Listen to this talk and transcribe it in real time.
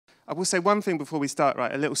I will say one thing before we start,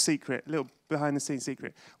 right? A little secret, a little behind-the-scenes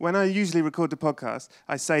secret. When I usually record the podcast,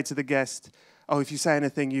 I say to the guest, oh, if you say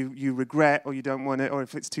anything you regret or you don't want it, or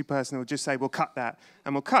if it's too personal, just say, we'll cut that,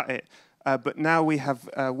 and we'll cut it. But now we have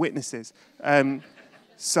witnesses.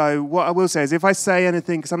 So what I will say is if I say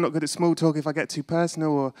anything, because I'm not good at small talk, if I get too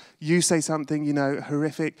personal or you say something,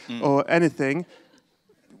 horrific or anything,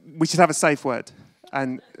 we should have a safe word.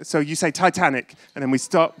 And so you say Titanic, and then we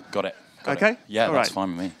stop. Got it. Okay? Yeah, all that's right.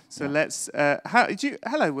 fine with me. So let's...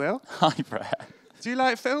 hello, Will. Hi, Brett. Do you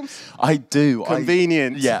like films? I do.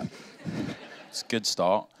 Convenient. Yeah. It's a good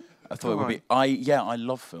start. I thought it would be. I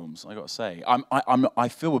love films. I got to say, I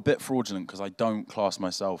feel a bit fraudulent because I don't class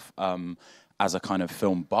myself as a kind of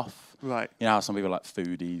film buff. Right. You know how some people are like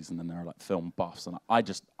foodies and then there are like film buffs, and I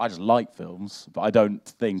just like films, but I don't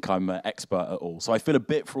think I'm an expert at all. So I feel a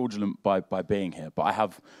bit fraudulent by being here, but I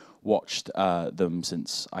have watched them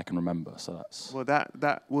since I can remember. So that's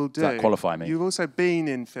that will do. Does that qualify me? You've also been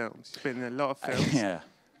in films. You've been in a lot of films.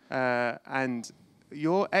 Yeah. And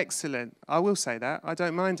you're excellent. I will say that. I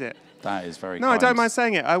don't mind it. That is very No, kind. I don't mind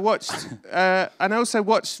saying it. I watched, and I also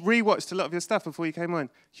rewatched a lot of your stuff before you came on.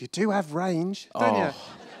 You do have range, don't you?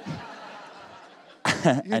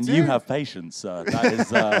 And you have patience, sir. That is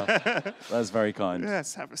that's very kind. Yeah,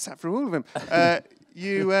 sat through all of them.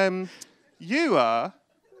 You are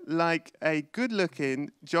like a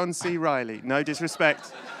good-looking John C. Reilly. No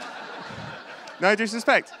disrespect. No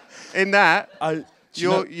disrespect. In that.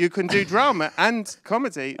 You can do drama and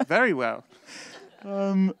comedy very well.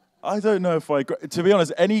 I don't know if I agree. To be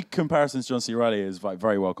honest, any comparisons to John C. Reilly is like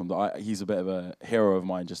very welcome. He's a bit of a hero of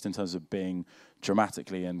mine just in terms of being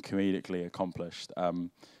dramatically and comedically accomplished.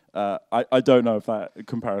 I don't know if that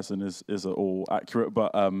comparison is at all accurate,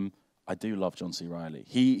 but I do love John C. Reilly.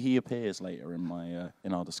 He appears later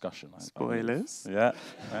in our discussion. Spoilers. Yeah.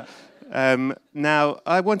 Now,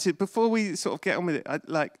 I wanted, before we sort of get on with it,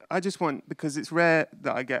 I just want, because it's rare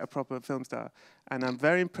that I get a proper film star, and I'm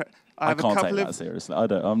very impressed. I can't take that seriously.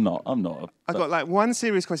 I'm not. I've got like one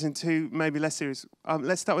serious question, two maybe less serious.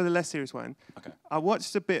 Let's start with a less serious one. Okay. I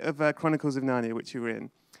watched a bit of Chronicles of Narnia, which you were in,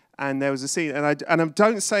 and there was a scene, and I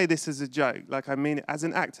don't say this as a joke, like I mean it as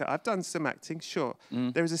an actor. I've done some acting, sure.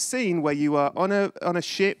 There was a scene where you are on a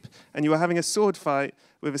ship and you are having a sword fight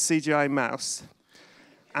with a CGI mouse,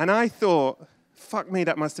 and I thought, fuck me,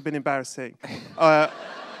 that must have been embarrassing.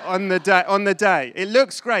 On the day, it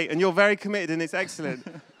looks great, and you're very committed, and it's excellent.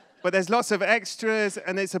 But there's lots of extras,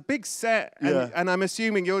 and it's a big set, and I'm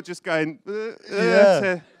assuming you're just going.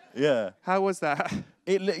 Yeah. How was that?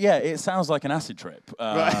 It sounds like an acid trip.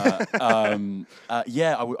 Right. I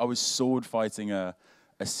was sword fighting a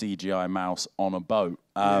CGI mouse on a boat,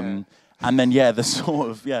 and then the sort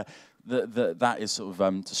of that is sort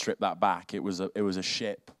of to strip that back. It was a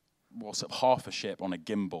ship, sort of half a ship on a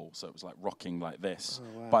gimbal, so it was like rocking like this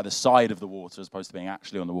by the side of the water as opposed to being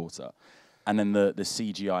actually on the water. And then the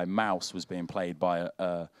CGI mouse was being played by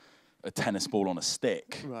a tennis ball on a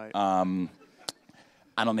stick. Right.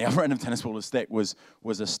 And on the other end of tennis ball on a stick was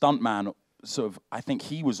a stuntman. Sort of, I think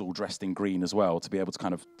he was all dressed in green as well to be able to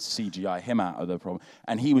kind of CGI him out of the problem.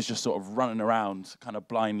 And he was just sort of running around, kind of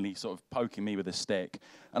blindly, sort of poking me with a stick.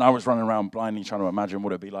 And I was running around blindly trying to imagine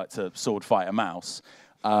what it'd be like to sword fight a mouse.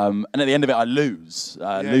 And at the end of it, I lose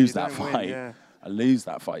that fight. Yeah. I lose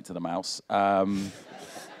that fight to the mouse. And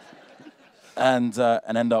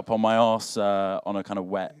end up on my arse on a kind of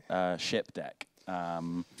wet ship deck.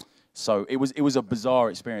 So it was a bizarre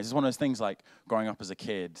experience. It's one of those things like growing up as a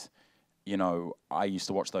kid, I used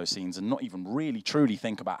to watch those scenes and not even really truly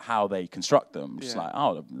think about how they construct them. Just like,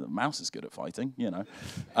 oh, the mouse is good at fighting,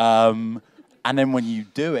 And then when you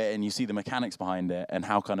do it and you see the mechanics behind it and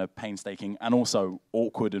how kind of painstaking and also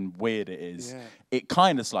awkward and weird it is, it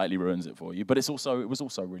kind of slightly ruins it for you. But it was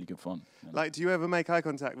also really good fun. Like, do you ever make eye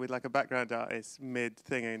contact with like a background artist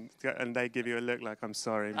mid-thing and they give you a look like, I'm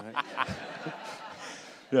sorry, mate?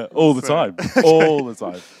 Yeah, all the time. All the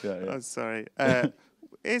time. Yeah. I'm sorry.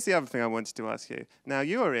 Here's the other thing I wanted to ask you. Now,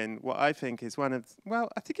 you are in what I think is I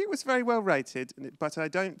think it was very well rated, but I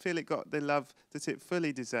don't feel it got the love that it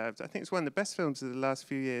fully deserved. I think it's one of the best films of the last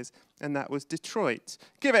few years, and that was Detroit.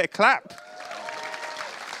 Give it a clap.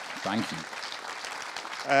 Thank you.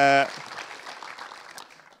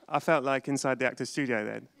 I felt like inside the actor's studio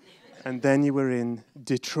then. And then you were in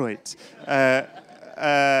Detroit.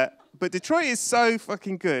 But Detroit is so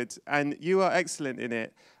fucking good, and you are excellent in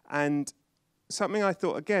it. And something I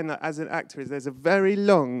thought, again, as an actor, is there's a very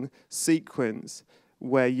long sequence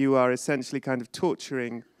where you are essentially kind of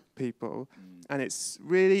torturing people, and it's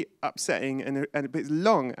really upsetting, and it's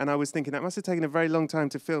long, and I was thinking that must have taken a very long time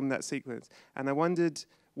to film that sequence, and I wondered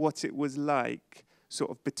what it was like sort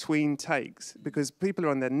of between takes, because people are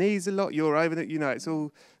on their knees a lot, you're over it, you know, it's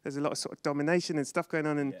all, there's a lot of sort of domination and stuff going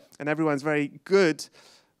on, and everyone's very good.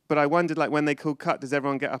 But I wondered, like, when they called cut, does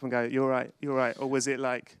everyone get up and go, you're right, or was it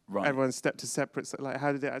like everyone stepped to separate, so, like,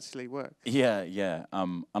 how did it actually work? Yeah.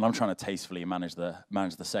 And I'm trying to tastefully manage the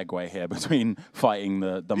segue here between fighting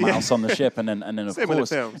the mouse on the ship and then of Similar course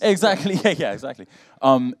films. Exactly. Yeah, exactly.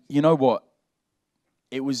 You know what?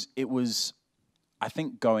 It was I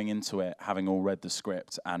think going into it, having all read the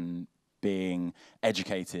script and being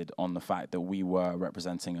educated on the fact that we were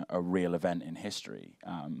representing a real event in history,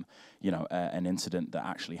 you know, an incident that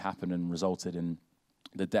actually happened and resulted in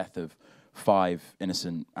the death of 5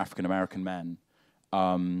 innocent African-American men.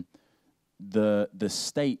 The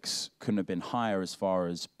stakes couldn't have been higher as far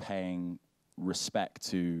as paying respect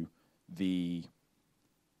to the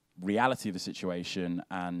reality of the situation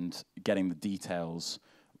and getting the details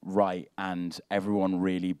right, and everyone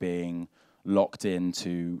really being locked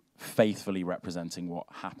into faithfully representing what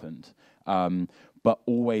happened, but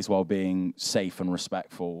always while being safe and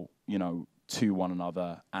respectful, you know, to one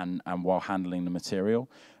another and while handling the material.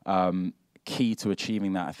 Key to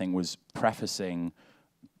achieving that, I think, was prefacing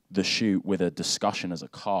the shoot with a discussion as a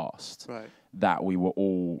cast that we were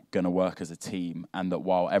all going to work as a team, and that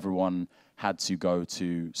while everyone had to go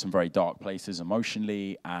to some very dark places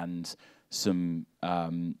emotionally and some,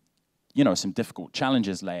 you know, some difficult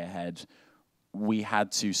challenges lay ahead, we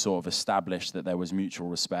had to sort of establish that there was mutual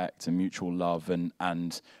respect and mutual love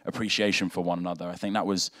and appreciation for one another. I think that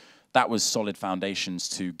was solid foundations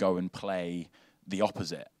to go and play the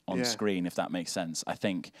opposite on screen, if that makes sense. I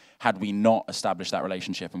think had we not established that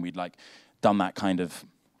relationship and we'd like done that kind of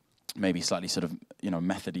maybe slightly sort of, you know,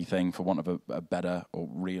 methody thing, for want of a better or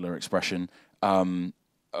realer expression,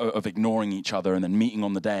 of ignoring each other and then meeting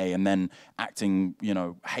on the day and then acting, you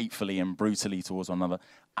know, hatefully and brutally towards one another,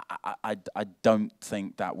 I don't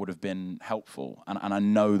think that would have been helpful. And I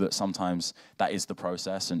know that sometimes that is the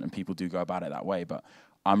process and people do go about it that way, but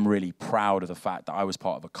I'm really proud of the fact that I was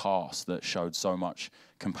part of a cast that showed so much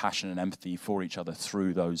compassion and empathy for each other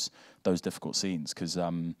through those difficult scenes, because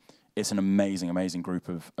it's an amazing group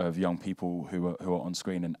of young people who are on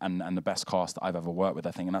screen, and the best cast that I've ever worked with,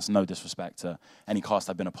 I think. And that's no disrespect to any cast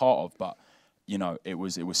I've been a part of, but you know, it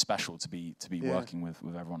was special to be working with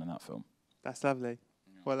everyone in that film. That's lovely.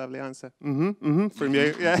 What a lovely answer. From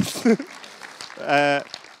you, yes.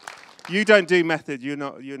 You don't do method. You're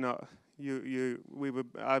not. We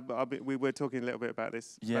were talking a little bit about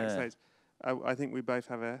this backstage. I think we both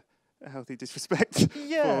have a healthy disrespect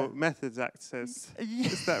for methods actors.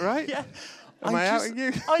 Is that right? Yeah. Am I outing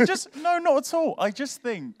you? No, not at all. I just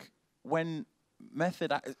think when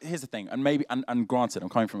here's the thing, and maybe, and granted, I'm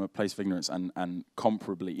coming from a place of ignorance, and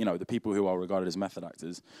comparably, you know, the people who are regarded as method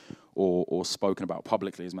actors or spoken about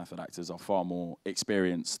publicly as method actors are far more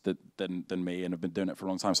experienced than me and have been doing it for a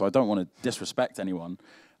long time. So I don't want to disrespect anyone.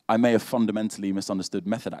 I may have fundamentally misunderstood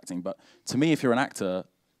method acting, but to me, if you're an actor,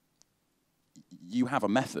 you have a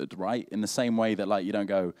method, right? In the same way that, like, you don't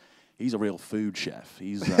go, he's a real food chef.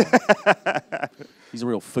 He's a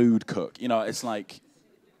real food cook. You know, it's like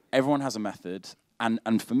everyone has a method,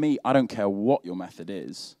 and for me, I don't care what your method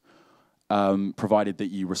is, provided that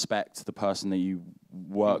you respect the person that you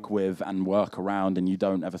work with and work around, and you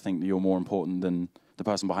don't ever think that you're more important than the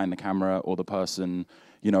person behind the camera or the person,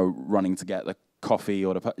 you know, running to get the coffee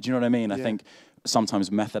or do you know what I mean? I think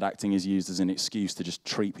sometimes method acting is used as an excuse to just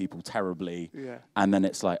treat people terribly, and then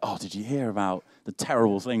it's like, oh, did you hear about the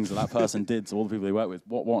terrible things that person did to all the people they work with?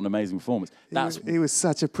 What an amazing performance! He was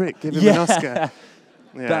such a prick. Give him an Oscar.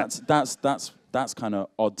 Yeah. That's kind of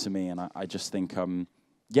odd to me, and I just think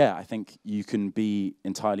I think you can be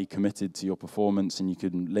entirely committed to your performance, and you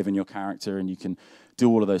can live in your character, and you can do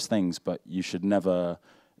all of those things, but you should never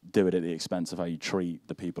do it at the expense of how you treat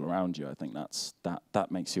the people around you. I think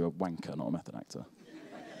that makes you a wanker, not a method actor.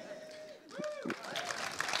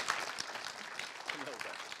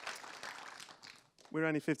 We're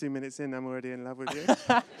only 15 minutes in, I'm already in love with you.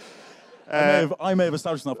 I may have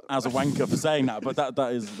established myself as a wanker for saying that, but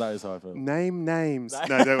that is how I feel. Name names.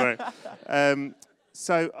 No, don't worry.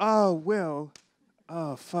 Will.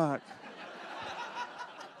 Oh, fuck.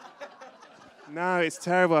 No, it's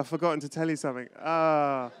terrible. I've forgotten to tell you something.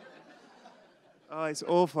 Oh, it's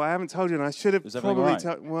awful. I haven't told you, and I should have probably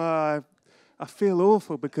told. Well, I feel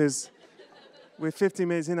awful because we're 15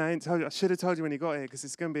 minutes in. I ain't told you. I should have told you when you got here because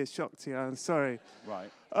it's going to be a shock to you. I'm sorry. Right.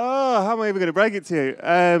 Oh, how am I even going to break it to you?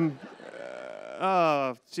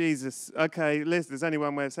 Oh, Jesus. Okay, listen, there's only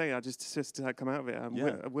one way of saying it. I just come out of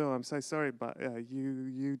it. Will, I'm so sorry, but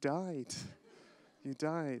you died. You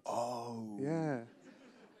died. Oh. Yeah.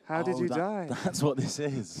 How did you die? That's what this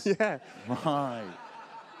is. Yeah. Right.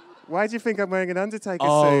 Why do you think I'm wearing an Undertaker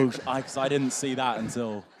Oh, suit? because I didn't see that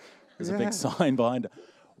until there's a Yeah. big sign behind it.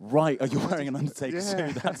 Right, are you wearing an Undertaker Yeah.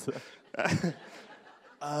 suit? That's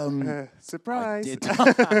Surprise. I did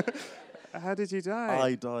die. How did you die?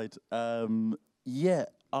 I died. Yeah,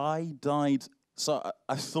 I died. So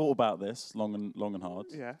I thought about this long and hard.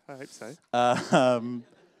 Yeah, I hope so.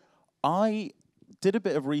 I did a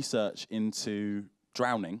bit of research into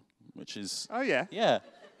drowning, which is Oh, yeah. yeah,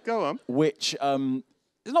 Go on. which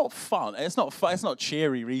is not fun. It's not fun. It's not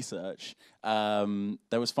cheery research.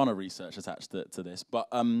 There was funner research attached to this, but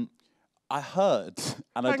I heard.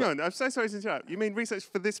 And Hang on, I'm so sorry to interrupt. You mean research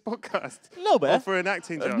for this podcast? A little bit. Or for an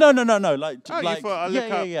acting job? No. Like, Oh, like you thought I'd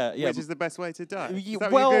look up yeah. which is the best way to die? Is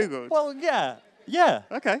that well, what you Googled? well, yeah.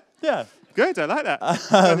 Okay, Yeah. good, I like that.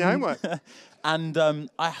 Done your homework. And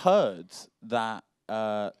I heard that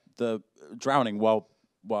the drowning,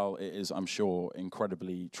 while it is, I'm sure,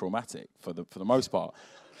 incredibly traumatic for the most part.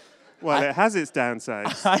 Well, it has its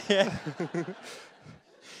downsides.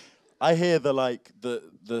 I hear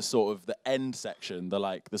the sort of the end section,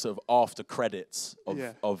 the sort of after credits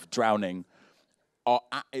of drowning,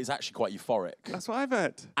 is actually quite euphoric. That's what I've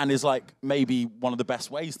heard. And is like maybe one of the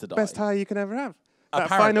best ways to die. Best high you can ever have. That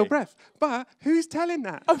Apparently. final breath. But who's telling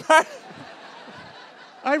that?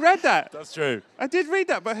 I read that. That's true. I did read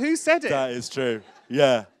that, but who said it? That is true.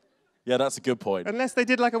 Yeah. Yeah, that's a good point. Unless they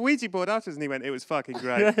did like a Ouija board afterwards and he went, it was fucking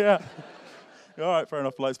great. Yeah. All right, fair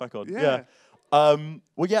enough. Lights back on. Yeah.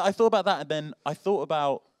 Well, yeah, I thought about that, and then I thought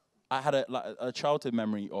about I had a childhood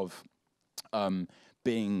memory of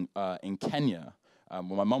being in Kenya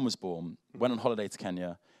when my mum was born. Went on holiday to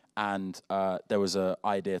Kenya, and there was an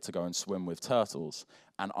idea to go and swim with turtles,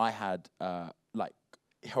 and I had like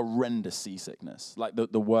horrendous seasickness, like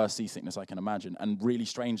the worst seasickness I can imagine. And really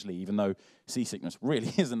strangely, even though seasickness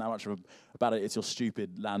really isn't that much about it, it's your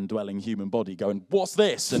stupid land-dwelling human body going, what's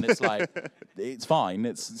this? And it's like, it's fine.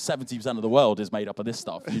 It's 70% of the world is made up of this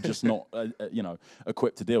stuff. You're just not,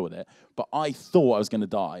 equipped to deal with it. But I thought I was going to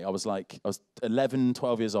die. I was 11,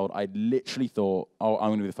 12 years old. I literally thought, oh, I'm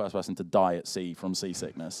going to be the first person to die at sea from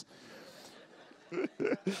seasickness.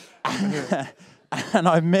 And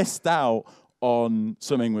I missed out on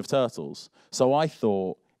swimming with turtles. So I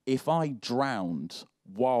thought, if I drowned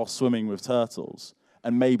while swimming with turtles,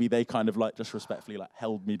 and maybe they kind of just respectfully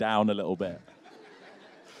held me down a little bit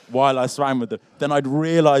while I swam with them, then I'd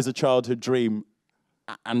realize a childhood dream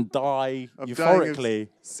and die euphorically.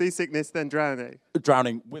 Seasickness, then drowning.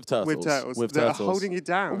 Drowning with turtles. With turtles. With That are turtles. holding you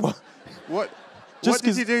down. What Just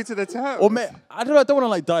did you do to the turtles? Or I don't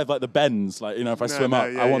want to dive like the bends, if I swim up.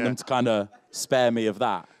 I want them to kind of spare me of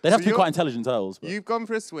that. They'd have to be quite intelligent turtles. But. You've gone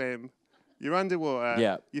for a swim. You're underwater.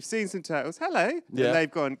 Yeah. You've seen some turtles. Hello. Yeah. And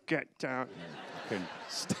they've gone, get down.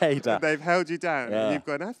 Stay down. And they've held you down. Yeah. And you've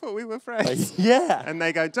gone, I thought we were friends. Yeah. And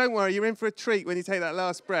they go, don't worry, you're in for a treat when you take that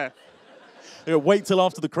last breath. Wait till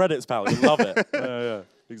after the credits, pal. You'll love it. Yeah.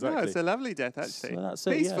 Exactly. No, it's a lovely death, actually. So that's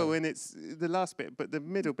it, Peaceful in its the last bit, but the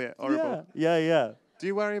middle bit, horrible. Yeah. Do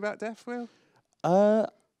you worry about death, Will?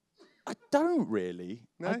 I don't really.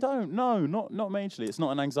 No? I don't. No, not majorly. It's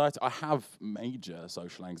not an anxiety. I have major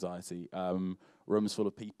social anxiety. Rooms full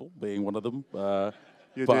of people being one of them.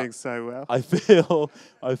 You're doing so well.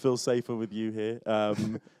 I feel safer with you here.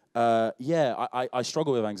 I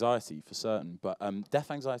struggle with anxiety for certain, but death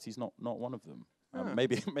anxiety is not one of them.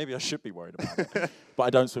 Maybe I should be worried about it, but I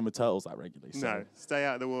don't swim with turtles that regularly. So. No, stay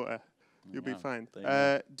out of the water. You'll be fine.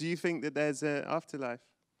 Yeah. Do you think that there's an afterlife?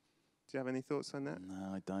 Do you have any thoughts on that?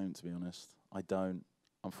 No, I don't, to be honest. I don't,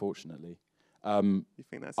 unfortunately. You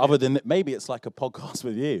think that's other than maybe it's like a podcast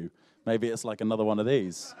with you. Maybe it's like another one of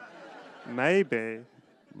these. Maybe.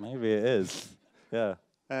 Maybe it is. Yeah.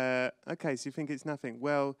 Okay, so you think it's nothing.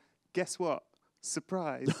 Well, guess what?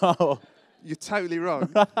 Surprise. Oh. You're totally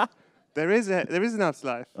wrong. There is an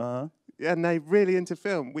afterlife. Uh-huh. And they're really into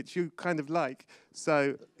film, which you kind of like.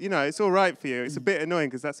 So, it's all right for you. It's a bit annoying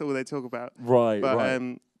because that's all they talk about. Right, But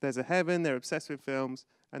there's a heaven, they're obsessed with films,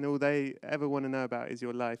 and all they ever want to know about is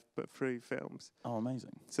your life, but through films. Oh,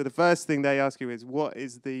 amazing. So the first thing they ask you is, what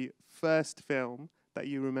is the first film that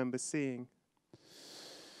you remember seeing?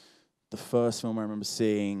 The first film I remember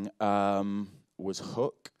seeing was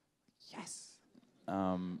Hook. Yes.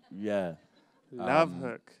 Yeah. Love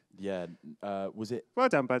Hook. Yeah. Was it? Well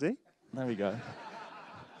done, buddy. There we go.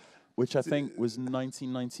 Which I think was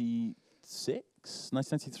 1996?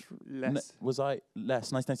 1993? Less. Was I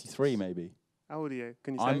less? 1993 maybe. How old are you?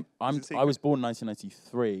 Can you say? I was born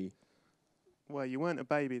 1993. Well, you weren't a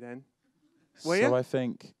baby then. Were So you? I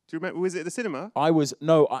think Do you remember? Was it at the cinema? I was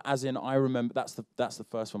no, as in I remember that's the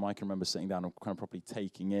first film I can remember sitting down and kind of properly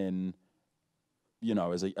taking in, you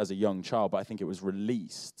know, as a young child. But I think it was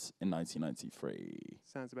released in 1993.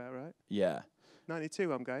 Sounds about right. Yeah.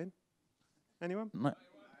 92, I'm going. Anyone? No,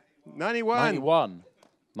 91. 91.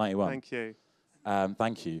 91. Thank you.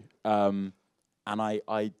 Thank you. And I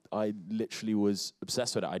literally was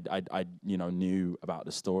obsessed with it. I you know knew about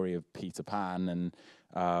the story of Peter Pan, and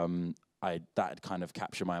that had kind of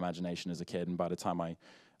captured my imagination as a kid. And by the time I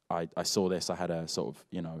saw this, I had a sort of,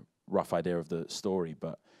 you know, rough idea of the story.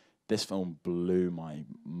 But this film blew my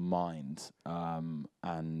mind.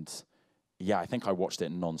 And yeah, I think I watched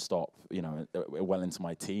it non-stop, you know, well into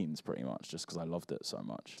my teens pretty much, just because I loved it so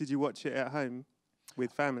much. Did you watch it at home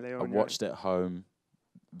with family? Or I watched it at home,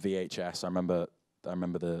 VHS. I remember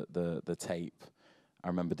the tape. I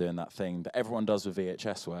remember doing that thing that everyone does with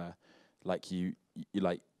VHS, where like you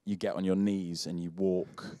get on your knees and you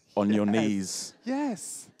walk on your knees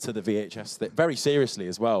to the VHS very seriously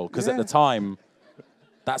as well, because at the time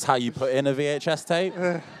that's how you put in a VHS tape.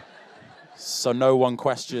 So no one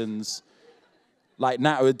questions. Like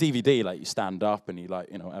now with DVD, like you stand up and you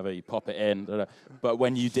like, you know, whatever, you pop it in. Blah, blah. But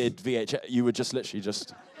when you did VHS, you would just literally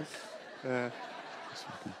just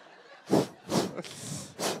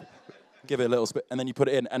give it a little spit, and then you put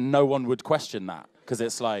it in, and no one would question that, because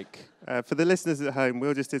it's like... for the listeners at home,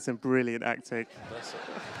 Will just did some brilliant acting.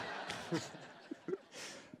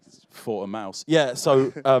 Fought a mouse. Yeah,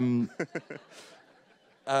 so... and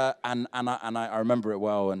I remember it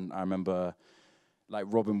well, and I remember... like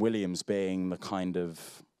Robin Williams being the kind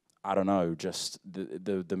of, I don't know, just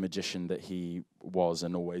the magician that he was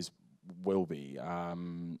and always will be,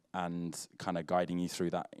 and kind of guiding you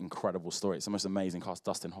through that incredible story. It's the most amazing cast.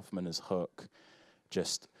 Dustin Hoffman as Hook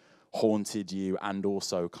just haunted you and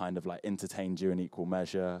also kind of like entertained you in equal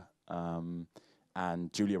measure. And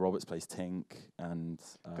Julia Roberts plays Tink, and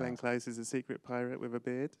Glenn Close is a secret pirate with a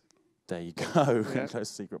beard. There you go. Yeah. Close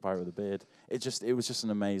to Secret Pirate with a Beard. It was just an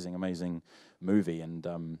amazing movie, and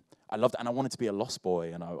I loved it. And I wanted to be a Lost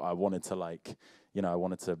Boy, and I wanted to, like, you know, I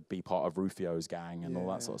wanted to be part of Rufio's gang and all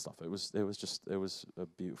that sort of stuff. It was a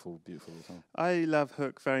beautiful film. I love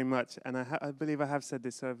Hook very much, and I believe I have said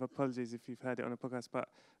this, so apologies if you've heard it on a podcast, but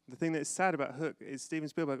the thing that's sad about Hook is Steven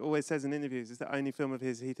Spielberg always says in interviews it's the only film of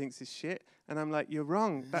his he thinks is shit, and I'm like, you're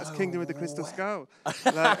wrong. That's Kingdom of the Crystal Skull.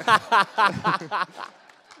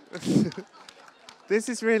 This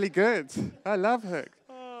is really good. I love Hook.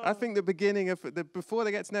 I think the beginning of before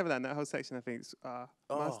they get to Neverland, that whole section, I think is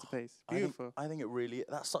masterpiece. Beautiful. I think it really.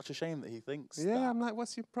 That's such a shame that he thinks. Yeah, that. I'm like,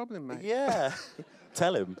 what's your problem, mate? Yeah.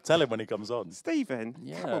 Tell him when he comes on. Stephen,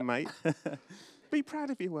 come on, mate. Be proud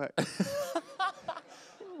of your work.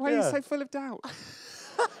 Why are you so full of doubt?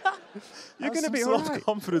 You're going to be all right.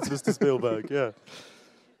 Confidence, Mr. Spielberg. Yeah.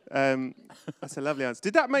 That's a lovely answer.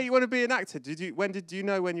 Did that make you want to be an actor? When did you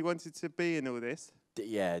know when you wanted to be in all this?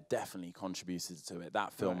 Yeah, definitely contributed to it.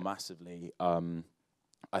 That film massively.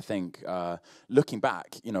 I think looking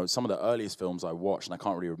back, you know, some of the earliest films I watched, and I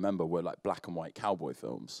can't really remember, were like black and white cowboy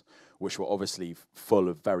films, which were obviously full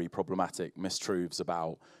of very problematic mistruths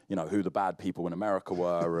about, you know, who the bad people in America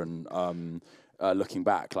were, and looking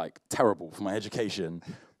back, like terrible for my education.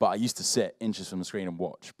 But I used to sit inches from the screen and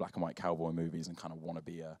watch black and white cowboy movies and kind of want to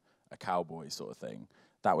be a cowboy sort of thing.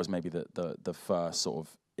 That was maybe the first sort of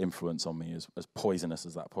influence on me, as poisonous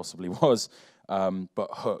as that possibly was. But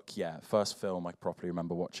Hook, yeah, first film I properly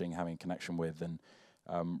remember watching, having a connection with. And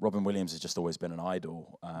Robin Williams has just always been an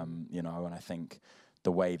idol, you know, and I think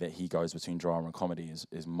the way that he goes between drama and comedy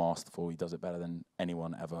is masterful. He does it better than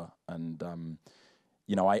anyone ever. And,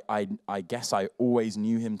 you know, I guess I always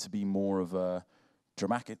knew him to be more of a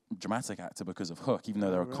dramatic actor because of Hook, even though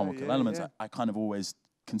there are comical elements. Yeah. I kind of always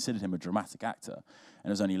considered him a dramatic actor, and it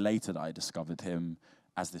was only later that I discovered him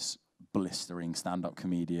as this blistering stand-up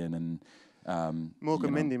comedian. And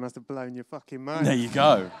Morgan Mindy must have blown your fucking mind. There you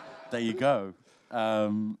go.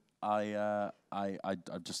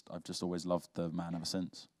 I've just always loved the man ever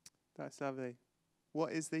since. That's lovely.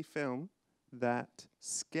 What is the film that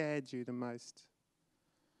scared you the most?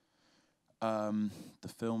 The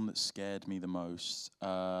film that scared me the most,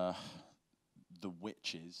 The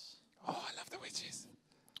Witches. Oh, I love The Witches.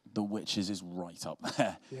 The Witches is right up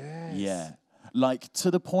there. Yes. Yeah. Like,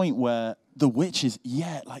 to the point where The Witches,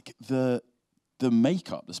 like, the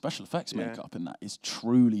makeup, the special effects makeup in that is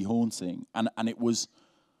truly haunting. And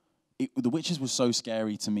The Witches was so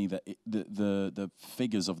scary to me that the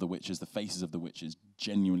figures of the witches, the faces of the witches,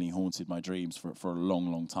 genuinely haunted my dreams for a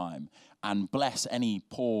long, long time. And bless any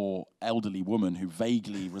poor elderly woman who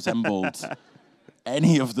vaguely resembled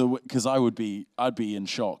any of the, because I'd be in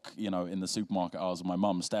shock, you know, in the supermarket aisles with my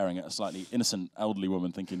mum staring at a slightly innocent elderly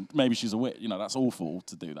woman thinking maybe she's a witch. You know, that's awful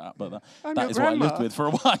to do that, but that is what I lived with for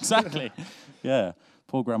a while. Exactly. Yeah.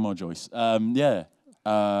 Poor Grandma Joyce.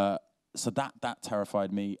 So that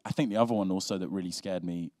terrified me. I think the other one also that really scared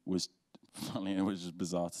me was, funny, it was just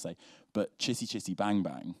bizarre to say, but Chitty Chitty Bang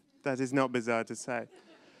Bang. That is not bizarre to say.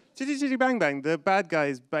 Chitty Chitty Bang Bang, the bad guy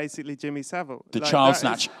is basically Jimmy Savile. The child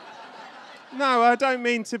snatcher. No, I don't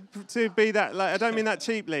mean to be that. Like, I don't mean that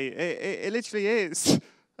cheaply. It literally is.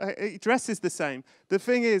 He dresses the same. The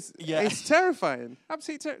thing is, it's terrifying.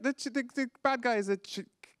 Absolutely. The bad guy is a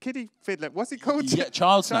kiddie fiddler. What's he called? Yeah,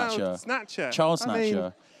 child snatcher. Child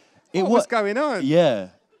snatcher. What's going on? Yeah.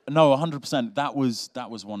 No, 100%. That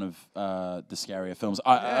was one of the scarier films.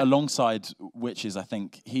 Alongside Witches, I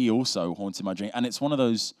think he also haunted my dream. And it's one of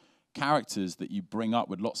those characters that you bring up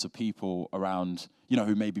with lots of people around, you know,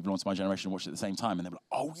 who maybe belong to my generation and watch it at the same time, and they're like,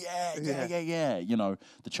 oh yeah. You know,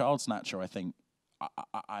 the child snatcher, I think,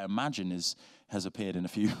 I imagine has appeared in a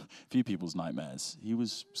few people's nightmares. He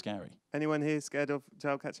was scary. Anyone here scared of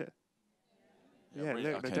child catcher? Yeah, really?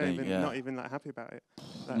 Look, Okay, they're not even like happy about it.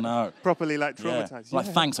 Like, no. Properly like traumatized. Like,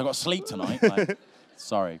 thanks, I got sleep tonight. Like,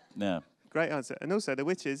 sorry. Yeah. Great answer. And also, The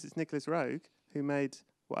Witches, it's Nicholas Roeg, who made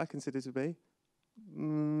what I consider to be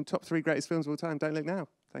top 3 greatest films of all time. Don't Look Now.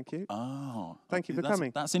 Thank you. Oh. Thank you for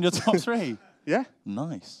coming. That's in your top 3? Yeah.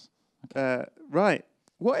 Nice. Okay. Right.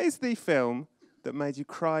 What is the film that made you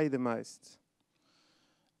cry the most?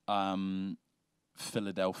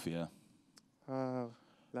 Philadelphia. Oh,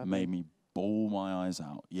 lovely. Made me bawl my eyes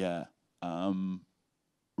out. Yeah.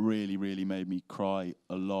 Really, really made me cry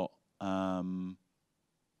a lot.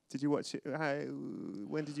 Did you watch it?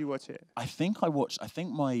 When did you watch it? I think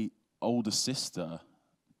my older sister,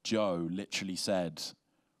 Jo, literally said,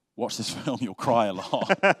 watch this film, you'll cry a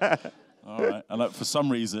lot. All right. And like, for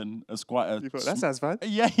some reason, as quite a... You thought, that sounds fun.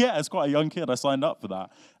 Yeah, as quite a young kid, I signed up for that.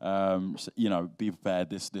 So, you know, be prepared,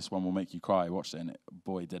 this one will make you cry. I watched it, and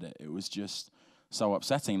boy, did it. It was just so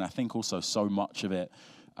upsetting. And I think also so much of it,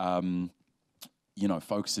 you know,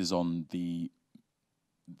 focuses on the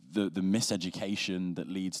miseducation that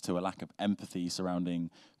leads to a lack of empathy surrounding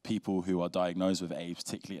people who are diagnosed with AIDS,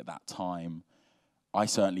 particularly at that time. I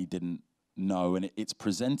certainly didn't know, and it's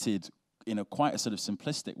presented in a quite a sort of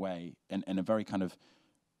simplistic way, and in a very kind of,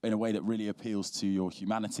 in a way that really appeals to your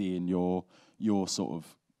humanity and your sort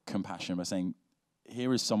of compassion, by saying,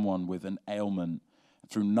 here is someone with an ailment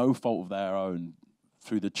through no fault of their own,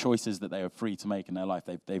 through the choices that they are free to make in their life.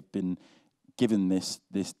 They've been given this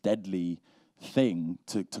deadly thing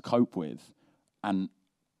to cope with, and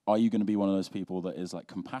are you going to be one of those people that is like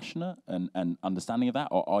compassionate and understanding of that,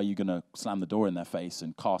 or are you going to slam the door in their face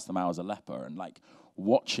and cast them out as a leper? And like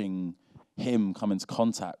watching him come into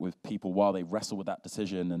contact with people while they wrestle with that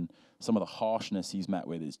decision, and some of the harshness he's met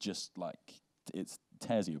with is just like, it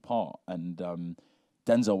tears you apart. And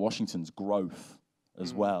Denzel Washington's growth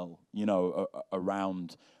as well, you know,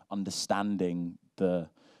 around understanding the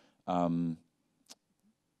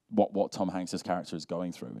what Tom Hanks's character is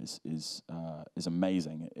going through is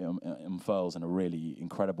amazing. It unfurls in a really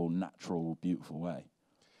incredible, natural, beautiful way.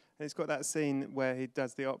 And it's got that scene where he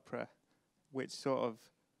does the opera, which sort of,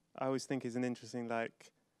 I always think is an interesting,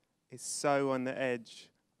 like, it's so on the edge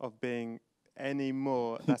of being any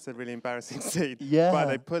more. That's a really embarrassing scene. Yeah. But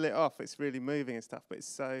they pull it off. It's really moving and stuff, but it's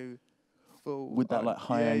so full. With that, like,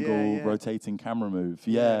 high-angle, rotating camera move.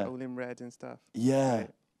 Yeah. All in red and stuff. Yeah. Right.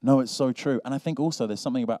 No, it's so true. And I think also there's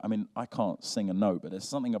something about, I mean, I can't sing a note, but there's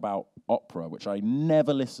something about opera, which I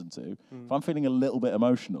never listen to. If I'm feeling a little bit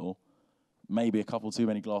emotional, maybe a couple too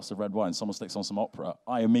many glasses of red wine, someone sticks on some opera,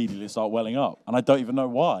 I immediately start welling up. And I don't even know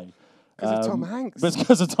why. Because of Tom Hanks. But it's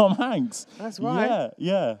because of Tom Hanks. That's why.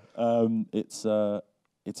 Yeah. It's a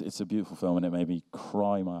beautiful film, and it made me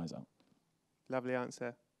cry my eyes out. Lovely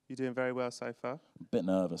answer. You're doing very well so far. A bit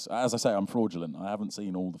nervous. As I say, I'm fraudulent. I haven't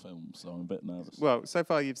seen all the films, so I'm a bit nervous. Well, so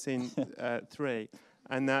far you've seen 3,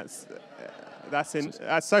 and that's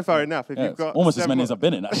so far enough. If you've got almost as many as I've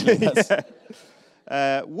been in, actually.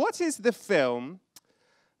 What is the film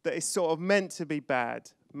that is sort of meant to be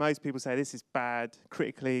bad? Most people say this is bad.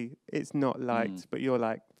 Critically, it's not liked, but you're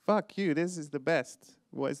like, fuck you, this is the best.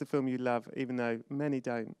 What is the film you love, even though many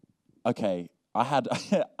don't? Okay. I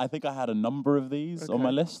think I had a number of these on my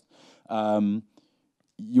list.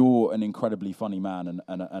 You're an incredibly funny man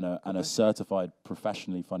and a certified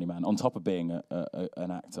professionally funny man, on top of being an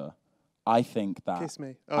actor. I think that... Kiss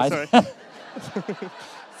me. Oh, sorry.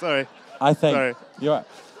 Sorry. I think... Sorry. You're right.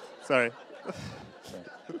 Sorry.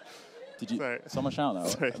 Did you... Sorry. Someone shout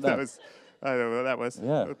that? Sorry, that was... I don't know what that was.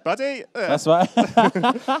 Yeah. Buddy! That's right.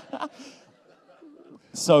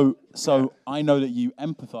 So I know that you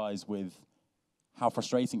empathise with how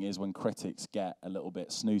frustrating it is when critics get a little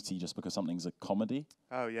bit snooty just because something's a comedy.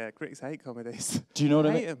 Oh yeah, critics hate comedies. Do you know what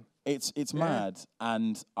I hate mean? 'em. It's mad,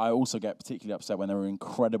 and I also get particularly upset when there are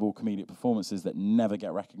incredible comedic performances that never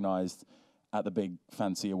get recognised at the big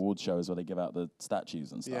fancy award shows where they give out the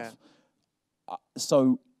statues and stuff.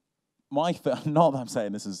 So not that I'm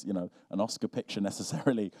saying this is an Oscar picture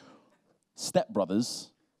necessarily. Step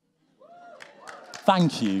Brothers.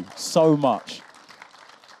 Thank you so much.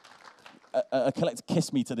 A collective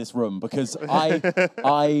kiss me to this room because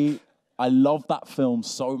I love that film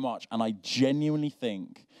so much, and I genuinely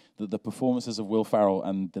think that the performances of Will Ferrell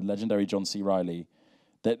and the legendary John C. Reilly,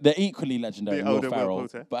 they're equally legendary. The older Will Ferrell, Will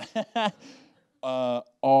Poulter. but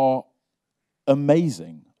are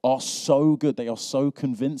amazing. Are so good. They are so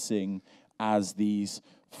convincing as these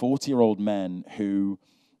 40-year-old men who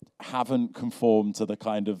haven't conformed to the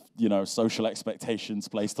kind of, social expectations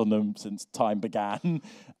placed on them since time began.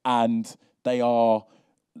 And they are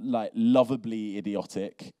like lovably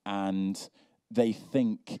idiotic, and they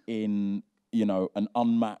think in, an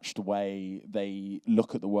unmatched way. They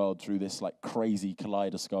look at the world through this like crazy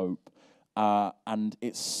kaleidoscope. And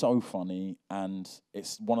it's so funny, and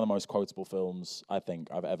it's one of the most quotable films I think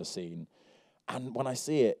I've ever seen. And when I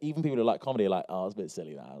see it, even people who like comedy are like, oh, it's a bit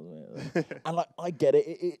silly, that, isn't it? And, I get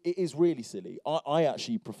it. It is really silly. I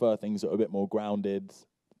actually prefer things that are a bit more grounded,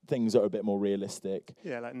 things that are a bit more realistic.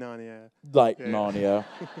 Yeah, like Narnia. Narnia.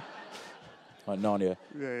 Like Narnia.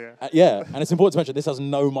 Yeah. Yeah, and it's important to mention this has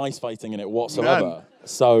no mice fighting in it whatsoever. None.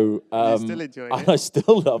 So You still enjoyed it? I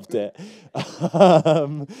still loved it.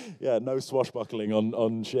 No swashbuckling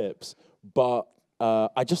on ships. But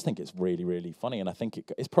I just think it's really, really funny, and I think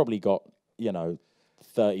it's probably got 30%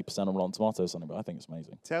 on Rotten Tomatoes or something, but I think it's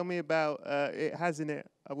amazing. Tell me about, it has in it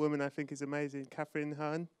a woman I think is amazing, Catherine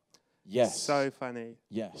Hahn. Yes. So funny.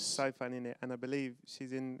 Yes. So funny in it. And I believe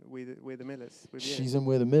she's in We're the Millers with you. She's in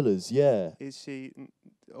We're the Millers, yeah. Is she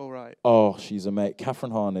all right? Oh, she's amazing.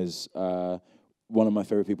 Catherine Hahn is one of my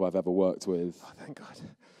favourite people I've ever worked with. Oh, thank God.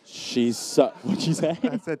 She's what'd you say?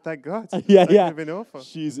 I said, thank God. Yeah. That could have been awful.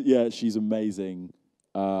 She's amazing.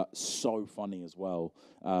 So funny as well.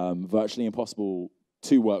 Virtually impossible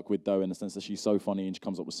to work with, though, in the sense that she's so funny and she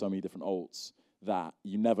comes up with so many different alts that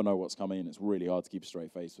you never know what's coming. It's really hard to keep a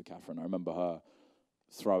straight face with Catherine. I remember her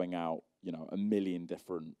throwing out, a million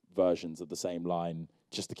different versions of the same line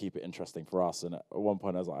just to keep it interesting for us. And at one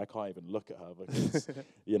point I was like, I can't even look at her because,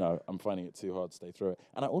 I'm finding it too hard to stay through it.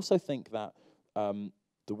 And I also think that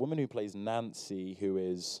the woman who plays Nancy, who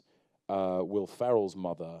is Will Ferrell's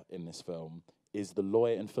mother in this film, is the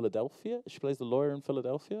lawyer in Philadelphia. She plays the lawyer in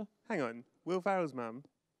Philadelphia. Hang on. Will Ferrell's mum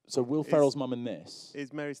So Will Ferrell's mum in this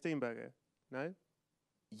is Mary Steenburgen, no?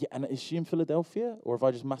 Yeah, and is she in Philadelphia, or have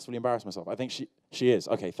I just massively embarrassed myself? I think she is.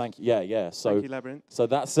 Okay, thank you. Yeah. So Thank you, Labyrinth. So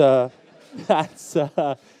that's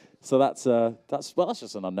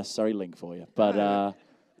just an unnecessary link for you. But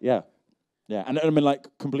yeah. And I mean, like,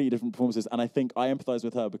 completely different performances. And I think I empathise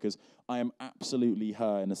with her because I am absolutely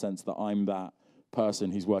her in the sense that I'm that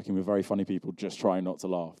person who's working with very funny people just trying not to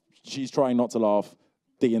laugh. She's trying not to laugh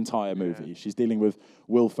the entire movie. Yeah. She's dealing with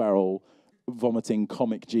Will Ferrell vomiting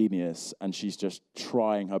comic genius, and she's just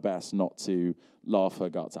trying her best not to laugh her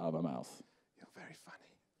guts out of her mouth. You're very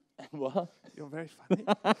funny. What? You're very funny.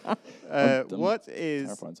 What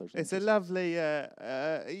is? It's a lovely.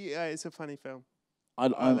 It's a funny film.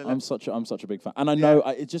 I'm such a big fan, and I know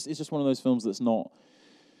it's just one of those films that's not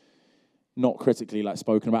critically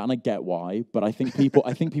spoken about, and I get why, but I think people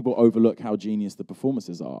overlook how genius the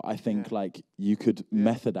performances are. I think you could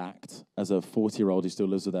method act as a 40-year-old who still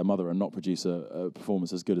lives with their mother and not produce a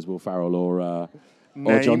performance as good as Will Ferrell or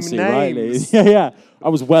John C. Reilly. Yeah. I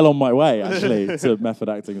was well on my way actually to method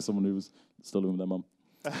acting as someone who was still living with their mum.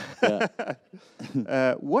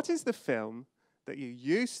 What is the film that you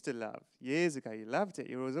used to love years ago? You loved it.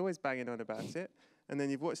 You was always banging on about it, and then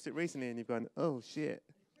you've watched it recently and you've gone, "Oh shit.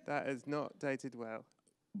 That has not dated well."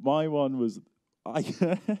 My one was, I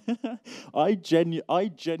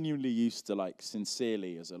genuinely used to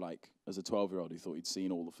sincerely as a 12-year-old who thought he'd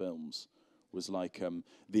seen all the films, was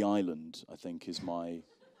The Island. I think is my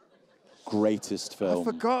greatest film. I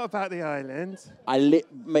forgot about The Island.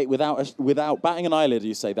 Mate, without batting an eyelid,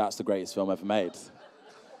 you say that's the greatest film ever made.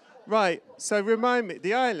 Right. So remind me,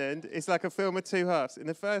 The Island is like a film of two halves. In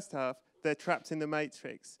the first half, they're trapped in the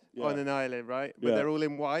Matrix on an island, right? But they're all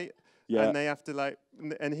in white, and they have to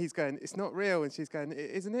and he's going, "It's not real," and she's going,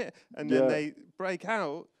 "Isn't it?" And then they break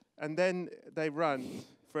out, and then they run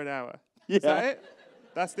for an hour. Yeah. Is that it?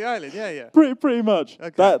 That's The Island. Yeah. Pretty much.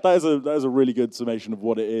 Okay. That is a really good summation of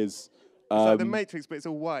what it is. It's like the Matrix, but it's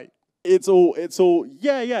all white. it's all, it's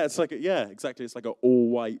like, exactly. It's like an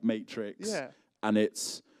all-white matrix. Yeah. And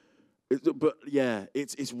it's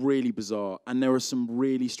really bizarre. And there are some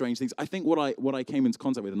really strange things. I think what I came into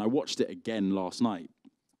contact with, and I watched it again last night,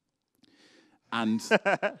 and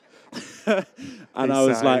and I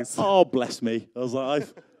was like, oh, bless me. I was like,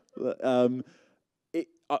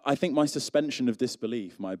 I think my suspension of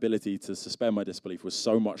disbelief, my ability to suspend my disbelief was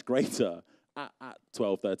so much greater at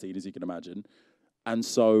 12, 13, as you can imagine. And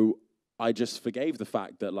so I just forgave the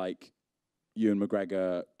fact that, like, Ewan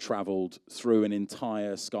McGregor travelled through an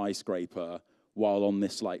entire skyscraper while on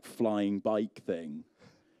this, like, flying bike thing.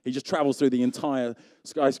 He just travels through the entire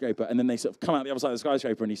skyscraper, and then they sort of come out the other side of the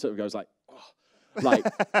skyscraper, and he sort of goes like, oh,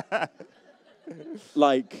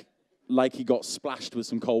 like he got splashed with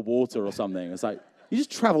some cold water or something. It's like, you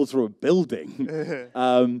just travel through a building.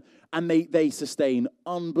 And they sustain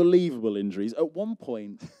unbelievable injuries. At one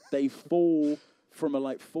point, they fall from a,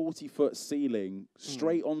 like, 40-foot ceiling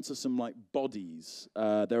straight onto some, like, bodies.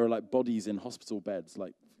 There are, like, bodies in hospital beds,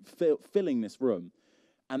 like, filling this room.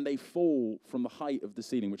 And they fall from the height of the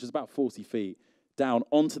ceiling, which is about 40 feet, down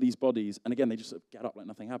onto these bodies. And again, they just sort of get up like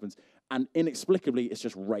nothing happens. And inexplicably, it's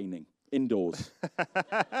just raining indoors.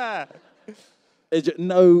 It's just,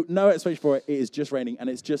 no explanation for it. It is just raining. And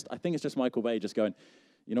it's just, I think it's just Michael Bay just going,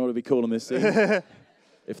 you know what would be cool on this scene?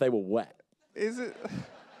 If they were wet. Isn't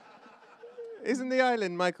the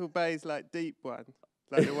island Michael Bay's, like, deep one?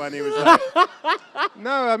 Like the one he was like...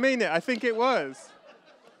 No, I mean it. I think it was.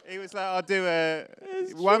 He was like, I'll do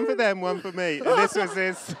one for them, one for me. And this was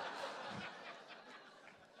his...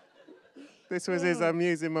 This was his, I'm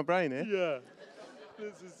using my brain here. Yeah.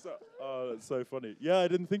 This is that's so funny. Yeah, I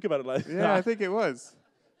didn't think about it like that. Yeah, I think it was.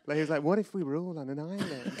 Like, he was like, what if we were all on an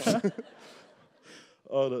island?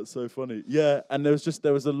 Oh, that's so funny. Yeah, and there was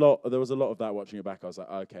a lot of that watching it back. I was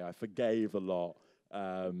like, okay, I forgave a lot.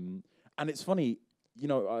 And it's funny, you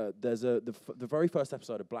know, there's the very first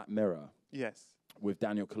episode of Black Mirror. Yes. With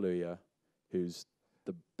Daniel Kaluuya, who's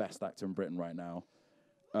the best actor in Britain right now.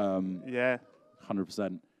 Yeah.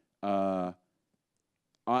 100%.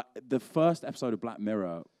 The first episode of Black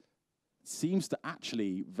Mirror seems to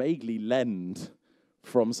actually vaguely lend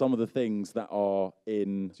from some of the things that are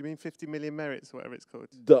in... Do you mean 50 Million Merits, whatever it's called?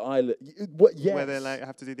 The Island. Yes. Where they, like,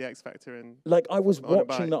 have to do the X Factor and... Like, I was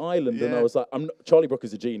watching The Island, and I was like, Charlie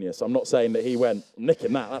Brooker's a genius. I'm not saying that he went, I'm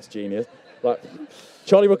nicking that's genius. Like,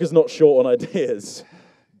 Charlie Brooker's not short on ideas.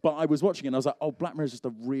 But I was watching it, and I was like, oh, Black Mirror is just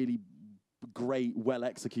a really great,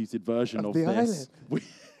 well-executed version of The this. Island?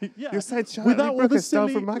 Yeah. You're saying Charlie Brooker stole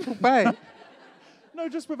from Michael Bay? No,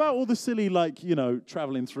 just without all the silly, like, you know,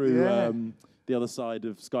 traveling through the other side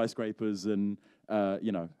of skyscrapers and,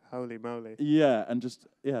 you know. Holy moly. Yeah, and just,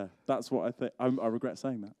 that's what I think. I regret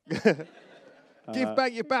saying that. Give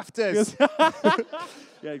back your BAFTAs.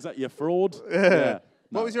 Yeah, exactly. You're fraud.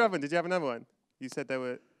 What was your other one? Did you have another one? You said there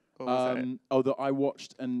were... that I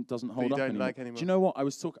watched and doesn't hold up anymore. Like anymore. Do you know what? I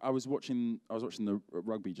was watching the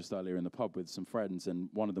rugby just earlier in the pub with some friends, and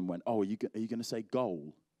one of them went, "Oh, are you going to say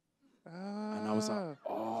goal?" And I was like,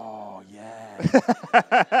 "Oh,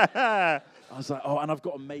 yeah." I was like, "Oh," and I've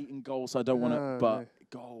got a mate in goal, so I don't want to, but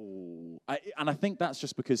goal. And I think that's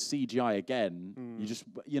just because CGI again. You just,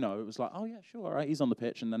 you know, it was like, "Oh yeah, sure, all right, he's on the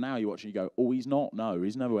pitch," and then now you watch and you go, "Oh, he's not. No,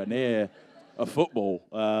 he's nowhere near." A football.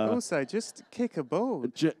 Also, just kick a ball.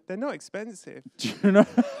 They're not expensive. Do you know?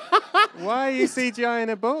 Why are you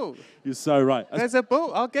CGIing a ball? You're so right. There's a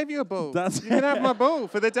ball. I'll give you a ball. You can have my ball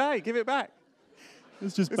for the day. Give it back.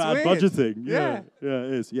 It's just bad budgeting. Yeah,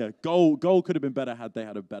 it is. Yeah, goal could have been better had they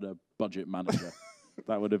had a better budget manager.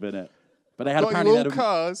 That would have been it. But they had apparently all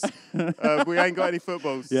cars. We ain't got any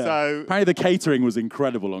footballs. Yeah. So apparently the catering was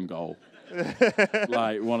incredible on goal.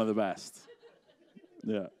 Like one of the best.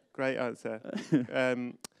 Yeah. Great answer.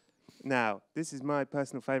 Now, this is my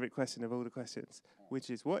personal favourite question of all the questions, which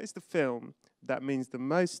is, what is the film that means the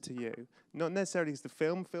most to you? Not necessarily because the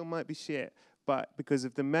film might be shit, but because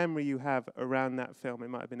of the memory you have around that film. It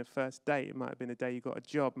might have been a first date, it might have been a day you got a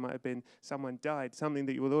job, it might have been someone died, something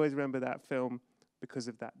that you will always remember that film because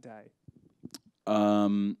of that day.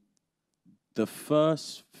 The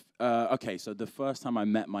first time I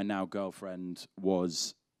met my now girlfriend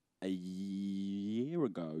was a year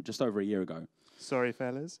ago, just over a year ago. Sorry,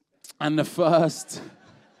 fellas. And the first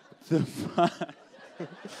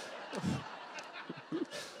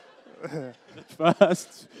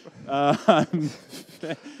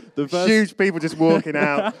huge people just walking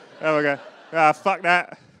out. Oh my God. Fuck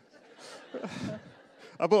that.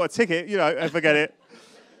 I bought a ticket, you know, forget it.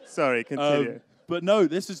 Sorry, continue. But no,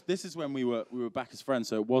 this is when we were back as friends,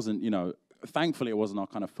 so it wasn't, you know, thankfully, it wasn't our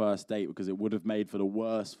kind of first date because it would have made for the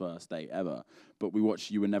worst first date ever. But we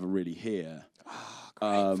watched You Were Never Really Here.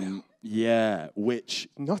 Oh, great film. Yeah, which...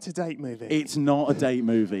 Not a date movie. It's not a date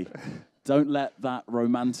movie. Don't let that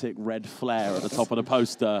romantic red flare at the top of the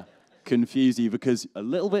poster confuse you, because a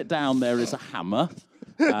little bit down there is a hammer.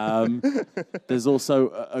 There's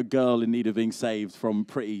also a girl in need of being saved from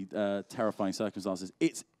pretty terrifying circumstances.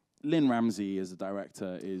 It's Lynn Ramsey as a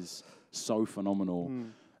director is so phenomenal.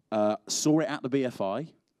 Saw it at the BFI.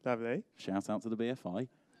 Lovely. Shout out to the BFI.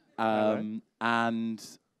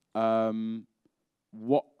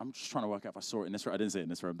 What I'm just trying to work out if I saw it in this room. I didn't see it in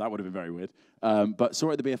this room. That would have been very weird. But saw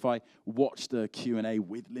it at the BFI. Watched the Q&A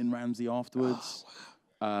with Lynn Ramsey afterwards.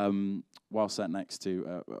 Oh, wow. While sat next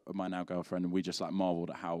to my now girlfriend, and we just like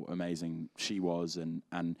marveled at how amazing she was,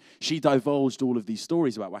 and she divulged all of these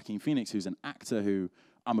stories about Joaquin Phoenix, who's an actor who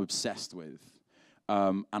I'm obsessed with,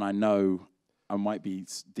 and I know I might be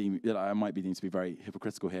deemed to be very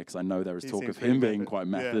hypocritical here because I know there is talk of him being quite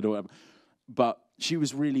method or whatever, but she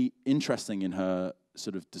was really interesting in her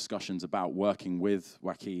sort of discussions about working with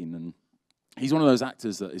Joaquin, and he's one of those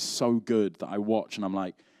actors that is so good that I watch and I'm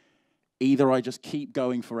like, either I just keep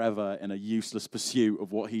going forever in a useless pursuit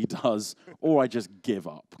of what he does, or I just give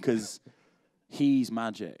up, because he's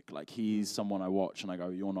magic. Like, he's someone I watch and I go,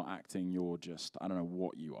 you're not acting, you're just, I don't know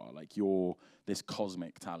what you are. Like, you're this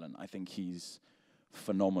cosmic talent. I think he's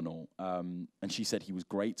phenomenal. And she said he was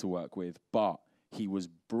great to work with, but he was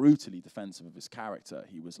brutally defensive of his character.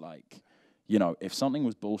 He was like, you know, if something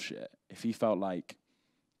was bullshit, if he felt like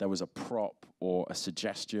there was a prop or a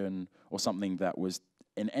suggestion or something that was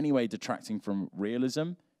in any way detracting from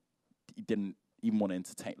realism, he didn't even want to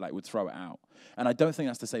entertain, like, would throw it out. And I don't think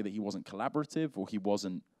that's to say that he wasn't collaborative or he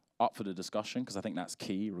wasn't up for the discussion, because I think that's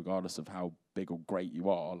key, regardless of how big or great you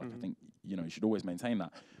are. Like, I think, you know, you should always maintain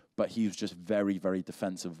that. But he was just very, very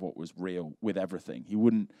defensive of what was real with everything. He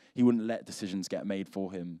wouldn't let decisions get made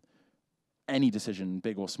for him, any decision,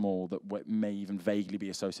 big or small, that may even vaguely be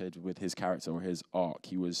associated with his character or his arc.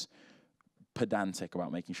 He was pedantic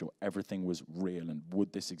about making sure everything was real and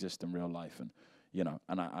would this exist in real life, and you know,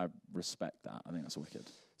 and I respect that. I think that's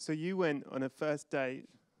wicked. So you went on a first date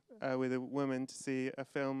with a woman to see a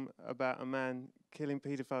film about a man killing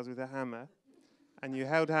paedophiles with a hammer, and you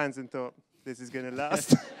held hands and thought, this is going to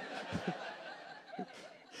last.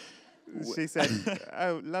 She said,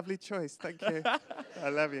 oh, lovely choice, thank you. I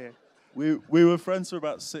love you. We were friends for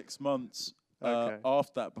about 6 months.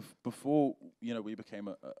 After that, before, you know, we became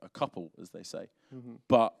a couple, as they say.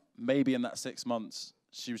 But maybe in that 6 months,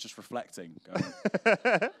 she was just reflecting. Going,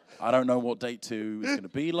 I don't know what date 2 is going to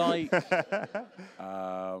be like.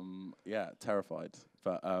 Yeah, terrified.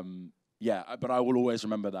 But yeah, but I will always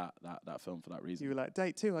remember that film for that reason. You were like,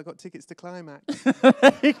 date 2, I got tickets to Climax.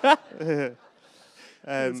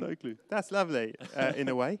 Exactly. That's lovely, in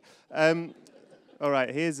a way. All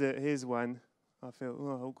right, here's one. I feel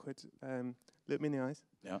awkward. Look me in the eyes.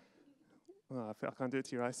 Yeah. Oh, I can't do it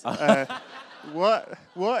to your eyes.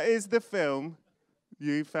 What is the film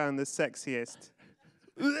you found the sexiest?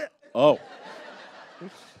 Oh.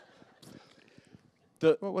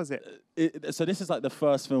 What was it? So this is like the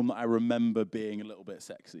first film that I remember being a little bit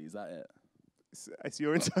sexy. Is that it? It's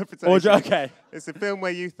your interpretation. Okay. It's a film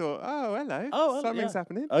where you thought, oh, hello, something's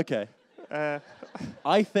happening. Okay.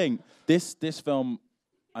 I think this film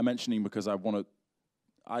I'm mentioning because I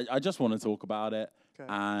just want to talk about it,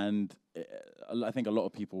 and I think a lot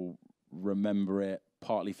of people remember it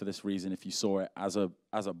partly for this reason. If you saw it as a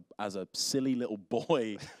silly little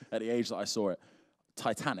boy at the age that I saw it,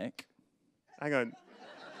 Titanic. Hang on.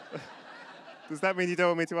 Does that mean you don't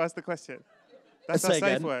want me to ask the question? That's a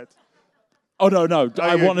safe word. Oh no!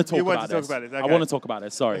 I want to talk about this. Okay. I want to talk about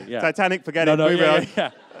it. Sorry. Yeah. Titanic. Forget it. Move on.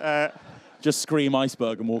 Yeah. Just scream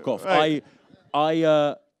iceberg and walk off. Right.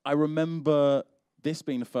 I remember this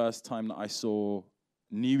being the first time that I saw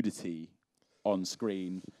nudity on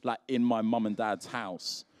screen, like in my mum and dad's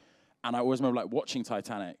house. And I always remember like watching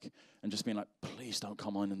Titanic and just being like, please don't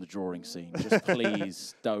come on in the drawing scene. Just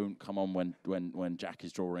please don't come on when Jack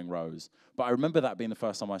is drawing Rose. But I remember that being the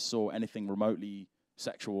first time I saw anything remotely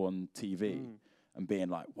sexual on TV and being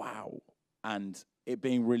like, wow. And it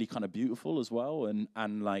being really kind of beautiful as well,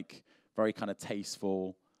 and like very kind of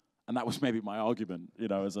tasteful. And that was maybe my argument, you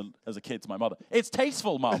know, as a kid to my mother. It's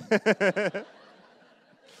tasteful, Mum.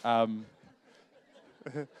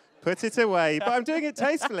 Put it away, but I'm doing it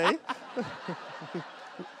tastefully.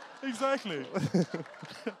 Exactly.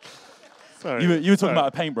 Sorry. You were talking about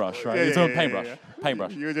a paintbrush, right? Yeah, you were talking paintbrush.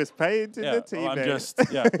 Paintbrush. You were just painting the TV. Well, I'm just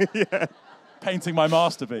painting my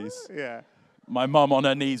masterpiece. Yeah. My mum on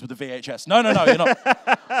her knees with the VHS. No, you're not.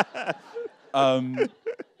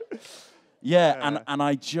 Yeah, Yeah. and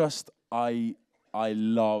I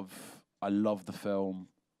love the film.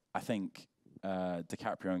 I think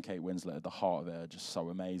DiCaprio and Kate Winslet at the heart of it are just so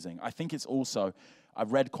amazing. I think it's also,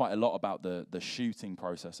 I've read quite a lot about the shooting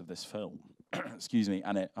process of this film. Excuse me,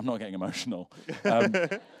 and I'm not getting emotional.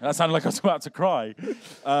 That sounded like I was about to cry.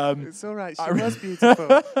 It's all right. She was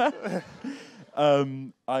beautiful.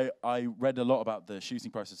 I read a lot about the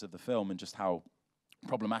shooting process of the film and just how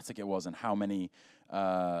problematic it was and how many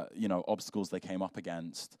obstacles they came up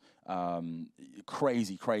against.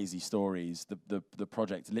 Crazy stories. The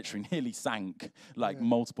project literally nearly sank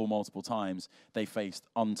multiple times. They faced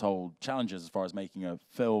untold challenges as far as making a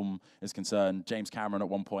film is concerned. James Cameron at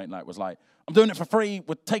one point was like, I'm doing it for free.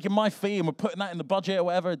 We're taking my fee and we're putting that in the budget or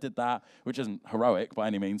whatever. Did that, which isn't heroic by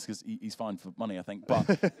any means because he's fine for money, I think. But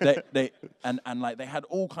they had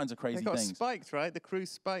all kinds of crazy they got things. Spiked, right? The crew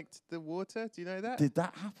spiked the water. Do you know that? Did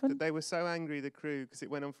that happen? That they were so angry, the crew, because it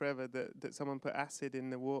went on forever, that someone put acid in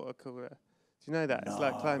the water cooler. Do you know that? No. It's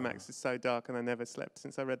like climax is so dark, and I never slept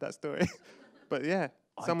since I read that story. But yeah,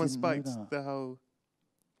 someone didn't know spiked that. the whole.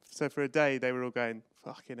 So for a day, they were all going,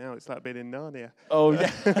 "Fucking hell, it's like being in Narnia." Oh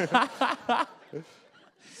yeah.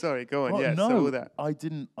 Sorry, go on. Well, yeah, no, so all that. I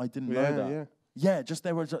didn't know that. Yeah, just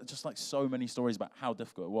there were just like so many stories about how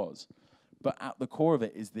difficult it was, but at the core of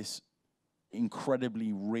it is this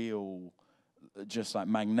incredibly real, just like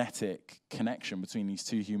magnetic connection between these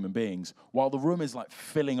two human beings. While the room is like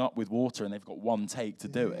filling up with water and they've got one take to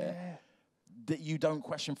do it, that you don't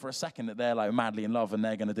question for a second that they're like madly in love and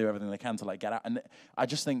they're going to do everything they can to like get out. And I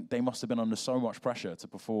just think they must have been under so much pressure to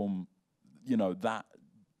perform, that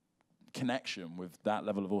connection with that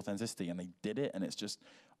level of authenticity, and they did it. And it's just,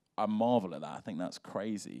 I marvel at that. I think that's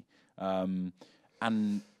crazy. And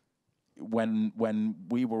when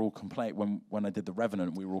we were all when I did The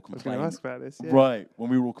Revenant, we were all complaining. I was going to ask about this. Yeah. Right,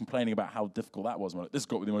 when we were all complaining about how difficult that was. This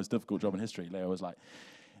got to be the most difficult job in history. Leo was like,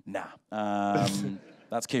 nah,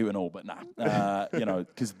 that's cute and all, but nah.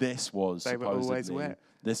 Because this was They were always wet.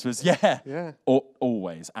 This was,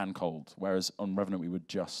 always and cold. Whereas on Revenant, we were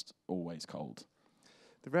just always cold.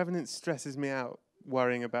 The Revenant stresses me out,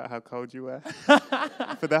 worrying about how cold you were.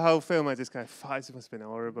 For the whole film, I just go, "It must have been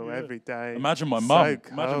horrible every day." Imagine my So mum.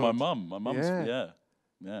 cold. Imagine my mum. My mum's, Yeah.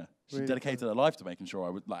 She Really dedicated her life to making sure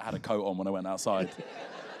I would had a coat on when I went outside.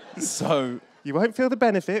 So you won't feel the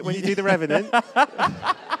benefit when you do The Revenant.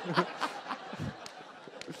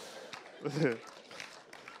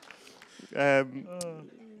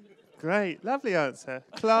 Great, lovely answer.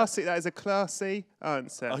 Classy. That is a classy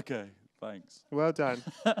answer. okay, thanks. Well done.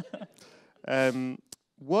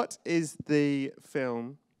 What is the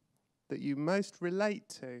film that you most relate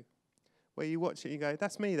to? Where you watch it, you go,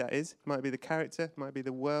 "That's me." That is. Might be the character, might be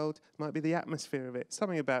the world, might be the atmosphere of it.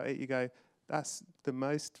 Something about it, you go, "That's the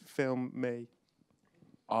most film me."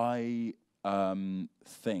 I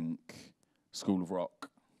think School of Rock.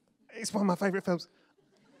 It's one of my favourite films.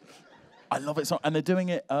 I love it so, and they're doing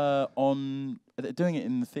it They're doing it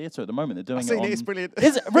in the theatre at the moment. They're doing I've seen it. It's brilliant.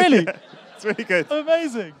 Is it really? Yeah, it's really good.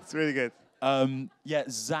 Amazing. It's really good.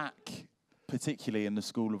 Zach, particularly in the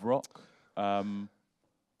School of Rock.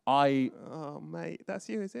 Oh, mate, that's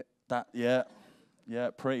you, is it?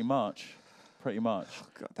 Pretty much. Oh,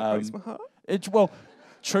 God, that breaks my heart.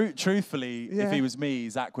 Truthfully, Yeah. if he was me,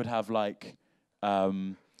 Zach would have like a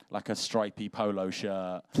stripy polo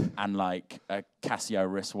shirt and like a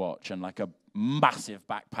Casio wristwatch and like a massive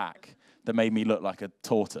backpack that made me look like a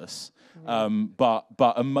tortoise. But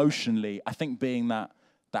emotionally, I think being that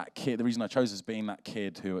kid, the reason I chose is being that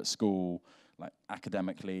kid who at school, like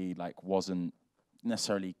academically, like wasn't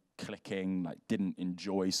necessarily clicking, like didn't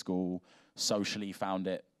enjoy school, socially found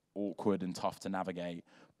it awkward and tough to navigate,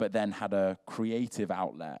 but then had a creative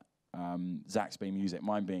outlet, Zach's being music,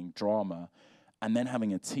 mine being drama, and then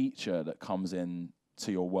having a teacher that comes in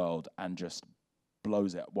to your world and just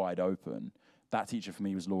blows it wide open. That teacher for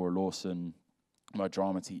me was Laura Lawson, my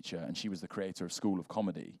drama teacher, and she was the creator of School of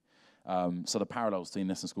Comedy. So the parallels between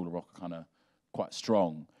this and School of Rock are kind of quite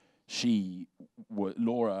strong.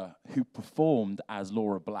 Laura, who performed as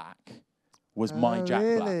Laura Black, was my Jack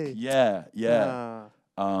really? Black. Yeah.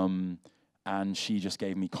 Ah. And she just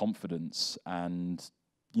gave me confidence and,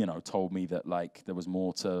 told me that like there was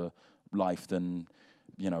more to life than,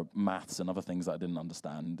 maths and other things that I didn't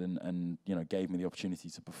understand and gave me the opportunity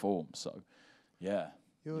to perform. So, yeah.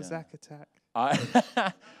 Your Zach Attack.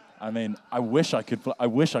 I mean, I wish I could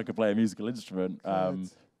play a musical instrument.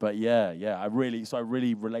 But I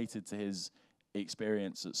really related to his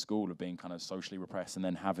experience at school of being kind of socially repressed and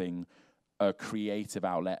then having a creative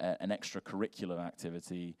outlet, an extracurricular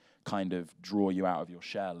activity kind of draw you out of your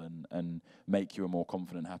shell and make you a more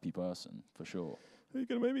confident, happy person, for sure. Are you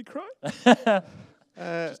going to make me cry?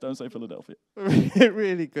 Just don't say Philadelphia.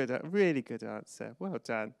 Really good answer. Well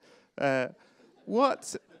done.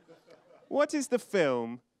 What is the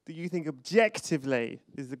film that you think objectively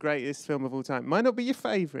is the greatest film of all time? Might not be your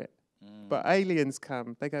favourite, but aliens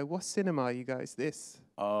come. They go, what cinema are you guys? This.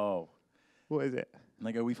 Oh. What is it? And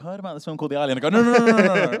they go, we've heard about this film called The Alien. I go, no.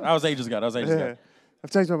 That was ages ago.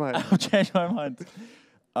 I've changed my mind. I've changed my mind.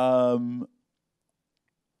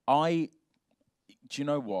 Do you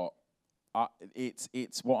know what?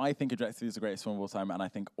 It's what I think objectively is the greatest film of all time, and I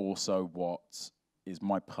think also what is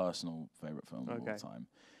my personal favourite film of all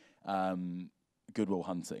time. Good Will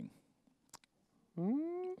Hunting.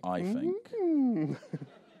 I think.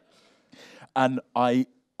 And I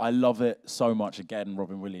love it so much. Again,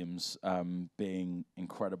 Robin Williams being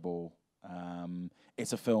incredible.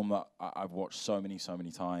 It's a film that I've watched so many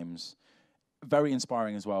times. Very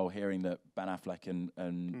inspiring as well, hearing that Ben Affleck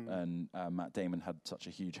and Matt Damon had such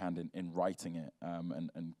a huge hand in writing it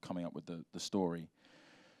and coming up with the story.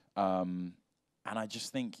 And I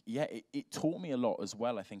just think, it taught me a lot as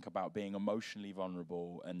well, I think, about being emotionally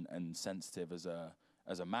vulnerable and sensitive as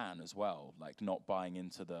a man as well. Like, not buying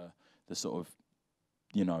into the sort of,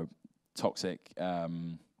 toxic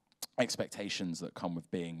expectations that come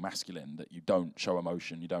with being masculine, that you don't show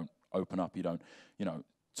emotion, you don't open up, you don't,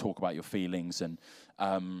 talk about your feelings. And,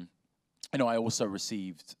 I also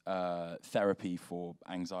received therapy for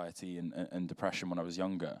anxiety and depression when I was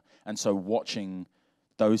younger. And so watching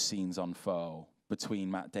those scenes unfurl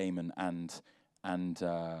between Matt Damon and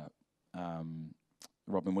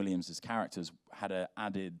Robin Williams' characters had an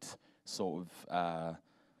added sort of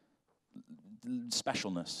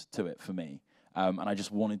specialness to it for me. And I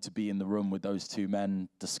just wanted to be in the room with those two men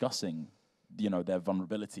discussing, their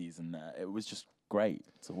vulnerabilities, and it was just great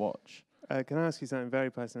to watch. Can I ask you something very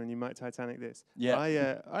personal, and you might Titanic this?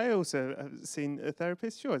 Yeah. I also have seen a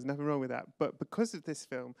therapist. Sure, there's nothing wrong with that. But because of this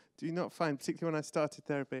film, do you not find, particularly when I started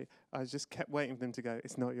therapy, I just kept waiting for them to go,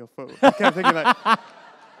 it's not your fault. I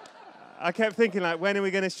kept thinking like, when are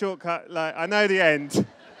we going to shortcut? Like, I know the end.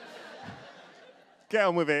 Get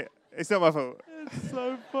on with it. It's not my fault. It's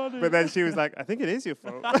so funny. But then she was like, I think it is your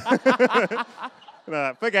fault.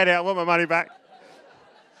 Forget it, I want my money back.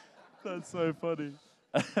 That's so funny.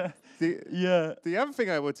 The other thing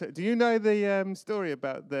I would do you know the story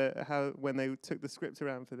about how when they took the script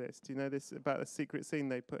around for this? Do you know this about a secret scene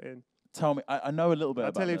they put in? Tell me. I know a little bit I'll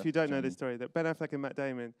about tell you if you don't know this story, that Ben Affleck and Matt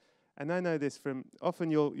Damon, and I know this from, often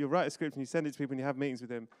you'll write a script and you send it to people and you have meetings with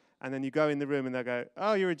them, and then you go in the room and they'll go,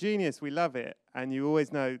 oh, you're a genius, we love it. And you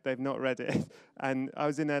always know they've not read it. And I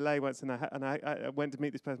was in LA once and I went to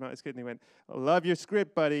meet this person about the script, and he went, I love your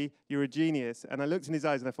script, buddy, you're a genius. And I looked in his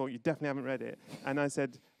eyes and I thought, you definitely haven't read it. And I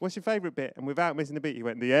said, what's your favourite bit? And without missing a beat, he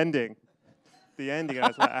went, the ending. The ending. And I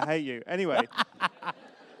was like, I hate you. Anyway,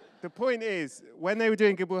 the point is, when they were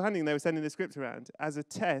doing Good Will Hunting, they were sending the script around as a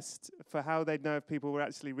test for how they'd know if people were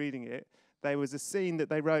actually reading it. There was a scene that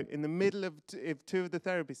they wrote in the middle of two of the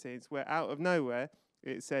therapy scenes where out of nowhere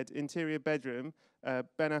it said interior bedroom,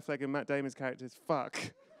 Ben Affleck and Matt Damon's characters fuck.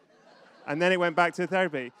 And then it went back to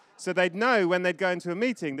therapy. So they'd know when they'd go into a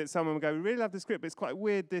meeting that someone would go, we really love the script, but it's quite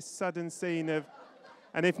weird, this sudden scene of...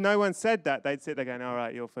 And if no one said that, they'd sit there going, all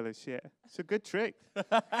right, you're full of shit. It's a good trick.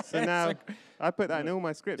 So now I put that in all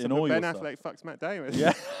my scripts. In all Ben your Affleck fucks Matt Damon.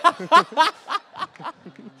 Yeah.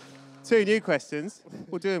 2 new questions.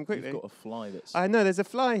 We'll do them quickly. You've got a fly that's... I know, there's a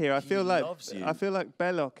fly here. I feel like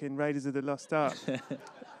Belloc in Raiders of the Lost Ark.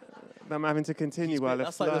 I'm having to continue while that's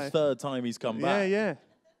a fly... like the third time he's come back. Yeah.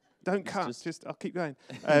 Don't cut. Just I'll keep going.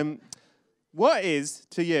 What is,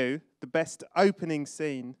 to you, the best opening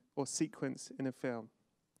scene or sequence in a film?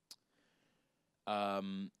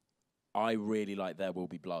 I really like There Will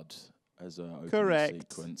Be Blood as an opening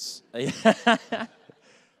Correct. sequence.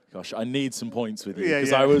 Gosh, I need some points with you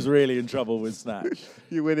because Yeah. I was really in trouble with Snatch.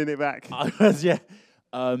 You're winning it back. I was, yeah.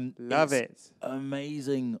 Love it.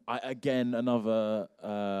 Amazing. Again, another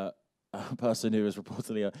person who is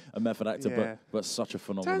reportedly a method actor, but such a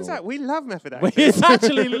phenomenal... Turns out we love method actors. We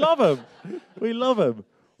actually love him. We love him.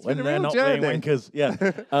 When they're not journey. being wankers. Yeah.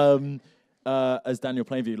 As Daniel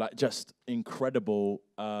Plainview, like, just incredible.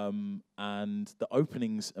 And the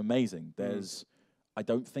opening's amazing. There's... I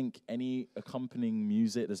don't think any accompanying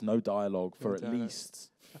music. There's no dialogue for at least...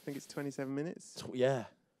 I think it's 27 minutes. Yeah.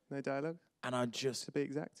 No dialogue. And I just... To be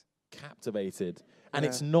exact. Captivated. And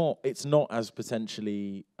it's not as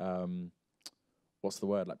potentially... what's the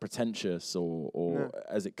word? Like pretentious or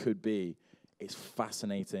as it could be. It's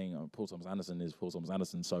fascinating. Paul Thomas Anderson is Paul Thomas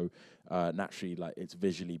Anderson. So naturally, like, it's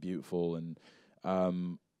visually beautiful. And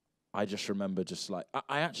I just remember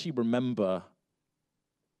I actually remember...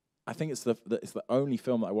 I think it's the only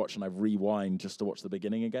film that I watch and I rewind just to watch the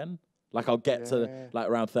beginning again. Like I'll get to like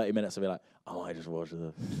around 30 minutes and be like, oh, I just watched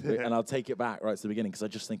it, and I'll take it back right to the beginning because I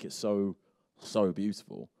just think it's so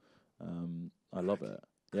beautiful. I love it.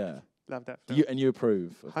 Yeah, love that film. You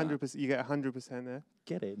approve? 100%. You get 100% there.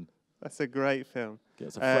 Get in. That's a great film.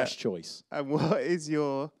 It's a fresh choice. And what is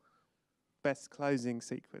your best closing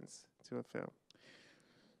sequence to a film?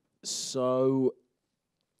 So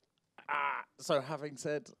having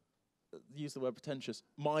said, use the word pretentious.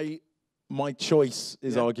 My choice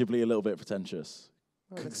is arguably a little bit pretentious.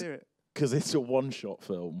 Oh, let's hear it. Because it's a one-shot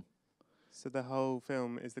film. So the whole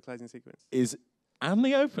film is the closing sequence? And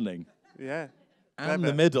the opening. Yeah. And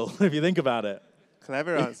the middle, if you think about it.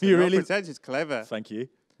 Clever answer. You Not really pretentious, clever. Thank you.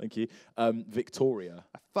 Victoria.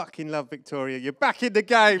 I fucking love Victoria. You're back in the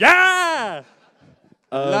game. Yeah!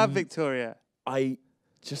 Love Victoria. I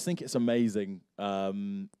just think it's amazing.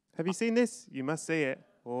 Have you seen this? You must see it.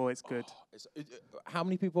 Oh, it's good. How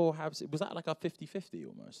many people have... Was that like a 50-50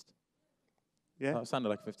 almost? Yeah. That sounded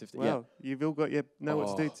like a 50-50. Well, you've all got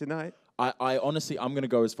what to do tonight. I honestly, I'm going to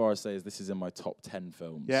go as far as say as this is in my top 10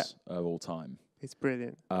 films of all time. It's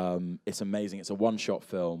brilliant. It's amazing. It's a one-shot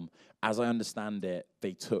film. As I understand it,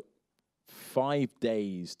 they took 5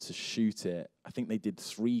 days to shoot it. I think they did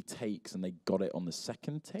 3 takes and they got it on the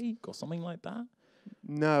second take or something like that.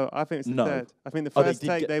 No, I think it's the third. I think the first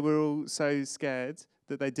take, they were all so scared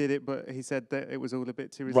that they did it, but he said that it was all a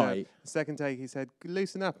bit too reserved. Right. The second take, he said,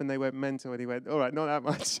 loosen up, and they went mental, and he went, all right, not that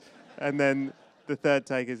much. And then the third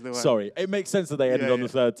take is the one. Sorry, it makes sense that they ended on the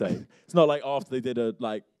third take. It's not like after they did a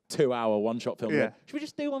 2-hour one-shot film. Yeah. Should we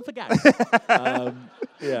just do one for gags?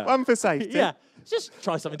 Yeah. One for safety. Yeah. Just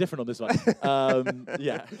try something different on this one.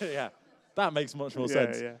 Yeah. That makes much more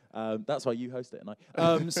sense. Yeah. That's why you host it, and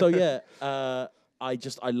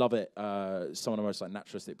I love it. Some of the most like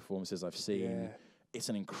naturalistic performances I've seen. Yeah. It's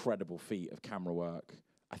an incredible feat of camera work.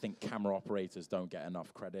 I think camera operators don't get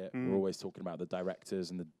enough credit. We're always talking about the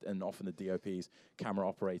directors and often the DOPs, camera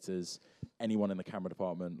operators, anyone in the camera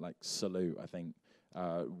department, like salute, I think,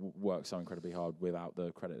 work so incredibly hard without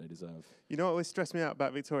the credit they deserve. You know what always stressed me out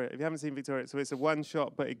about Victoria? If you haven't seen Victoria, so it's a one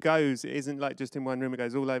shot, but it isn't like just in one room, it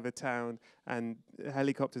goes all over town and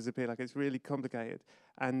helicopters appear, like it's really complicated.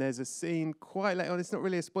 And there's a scene quite late on, it's not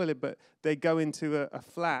really a spoiler, but they go into a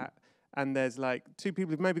flat and there's like 2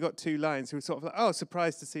 people who've maybe got 2 lines who are sort of like, oh,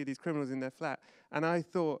 surprised to see these criminals in their flat. And I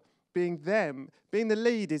thought, being the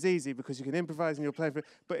lead is easy because you can improvise and you'll play for it.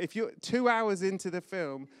 But if you're 2 hours into the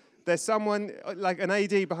film, there's someone, like an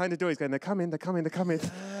AD behind the door, he's going, they're coming.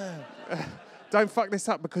 Don't fuck this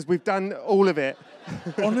up because we've done all of it.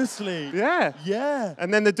 Honestly. Yeah. Yeah.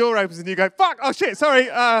 And then the door opens and you go, fuck, oh shit, sorry.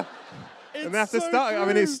 And they have to so start. true. I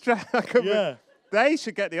mean, it's yeah. They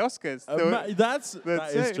should get the Oscars. That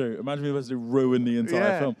is true. Imagine if it was to ruin the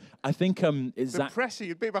entire film. I think the pressure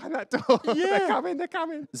you'd be behind that door. Yeah. They're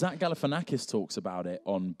coming. Zach Galifianakis talks about it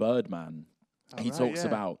on Birdman. He talks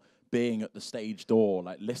about being at the stage door,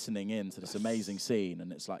 like listening in to this amazing scene,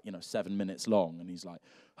 and it's like 7 minutes long, and he's like,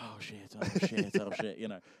 oh shit,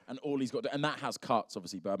 and all he's got to, and that has cuts.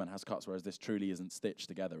 Obviously, Birdman has cuts, whereas this truly isn't stitched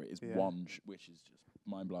together. It is one, which is just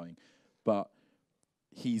mind blowing, but.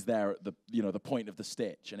 He's there at the point of the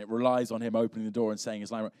stitch, and it relies on him opening the door and saying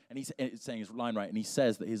his line right. And he's saying his line right, and he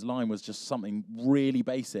says that his line was just something really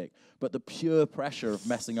basic, but the pure pressure of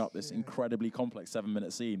messing up this incredibly complex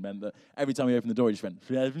 7-minute scene meant that every time he opened the door, he just went,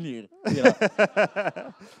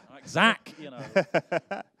 like Zach,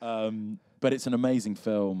 But it's an amazing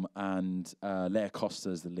film, and Lea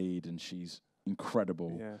Costa's the lead, and she's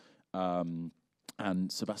incredible. Yeah.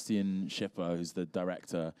 And Sebastian Schipper, who's the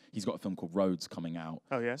director, he's got a film called Roads coming out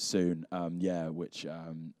soon. Which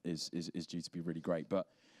is due to be really great. But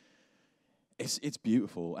it's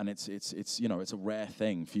beautiful, and it's a rare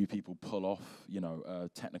thing. Few people pull off a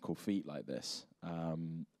technical feat like this,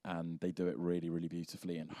 and they do it really, really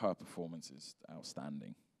beautifully. And her performance is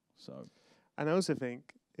outstanding. So, and I also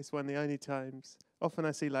think it's one of the only times. Often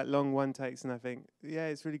I see like long one takes and I think, yeah,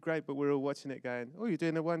 it's really great, but we're all watching it going, oh, you're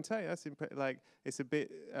doing a one take? That's like, it's a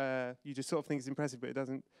bit, you just sort of think it's impressive, but it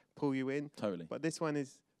doesn't pull you in. Totally. But this one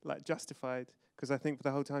is like justified because I think for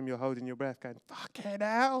the whole time you're holding your breath going, fucking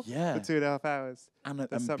hell, for 2.5 hours. And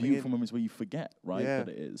beautiful moments where you forget, right, that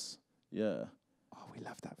it is. Yeah. Oh, we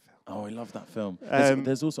love that film. Oh, I love that film.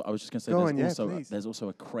 There's also, I was just going to say, there's also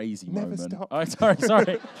a crazy moment. Stop. Oh, sorry.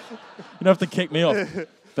 You don't have to kick me off.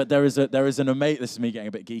 But there is an amazing, this is me getting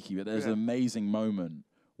a bit geeky, but there's an amazing moment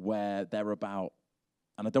where they're about,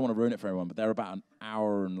 and I don't want to ruin it for everyone, but they're about an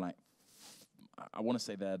hour and I want to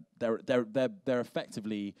say they're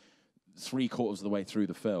effectively 3/4 of the way through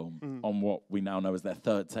the film on what we now know as their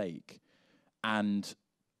third take. And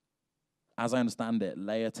as I understand it,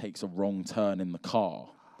 Leia takes a wrong turn in the car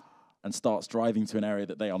and starts driving to an area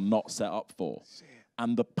that they are not set up for. Shit.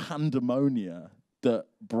 And the pandemonia that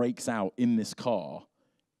breaks out in this car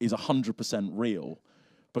is 100% real,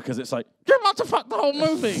 because it's like, you're about to fuck the whole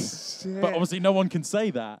movie. But obviously no one can say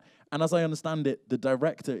that. And as I understand it, the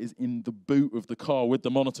director is in the boot of the car with the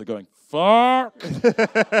monitor going, fuck,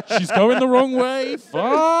 she's going the wrong way,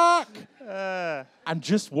 fuck. And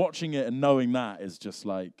just watching it and knowing that is just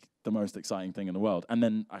like the most exciting thing in the world. And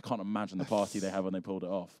then I can't imagine the party they have when they pulled it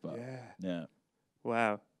off. But yeah.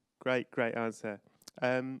 Wow. Great answer.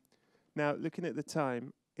 Now, looking at the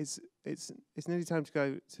time, it's nearly time to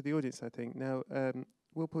go to the audience, I think. Now,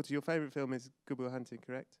 Will Poulter, your favourite film is Good Will Hunting,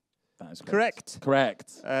 correct? That is correct.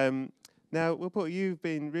 Correct. Now, Will Poulter, you've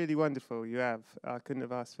been really wonderful. You have. I couldn't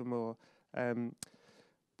have asked for more.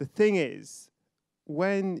 The thing is,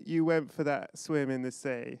 when you went for that swim in the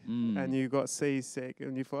sea and you got seasick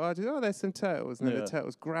and you thought, oh, there's some turtles, and then the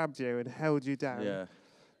turtles grabbed you and held you down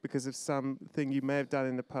because of something you may have done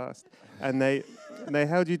in the past, and they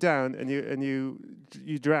held you down and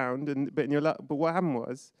you drowned, but what happened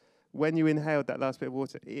was, when you inhaled that last bit of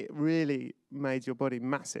water, it really made your body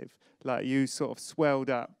massive. Like, you sort of swelled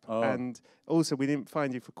up. And also, we didn't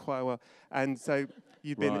find you for quite a while. And so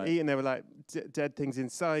you'd been eating, there were like dead things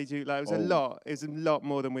inside you. Like, it was a lot. It was a lot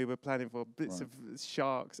more than we were planning for. Bits of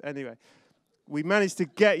sharks. Anyway, we managed to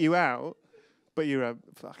get you out, but you're a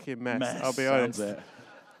fucking mess. I'll be honest.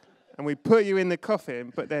 And we put you in the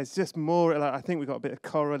coffin, but there's just more. Like, I think we got a bit of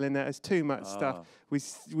coral in there. There's too much stuff.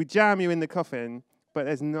 We jam you in the coffin, but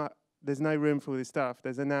there's no room for all this stuff.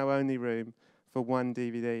 There's a now only room for one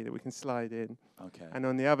DVD that we can slide in. Okay. And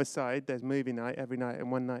on the other side, there's movie night every night, and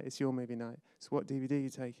one night it's your movie night. So what DVD are you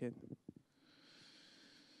taking?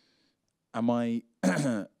 Am I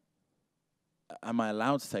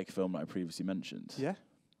allowed to take a film that I previously mentioned? Yeah.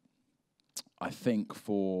 I think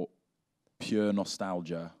for pure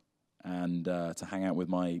nostalgia and to hang out with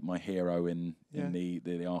my hero in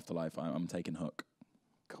the afterlife, I'm taking Hook.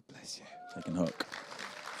 God bless you. Taking Hook.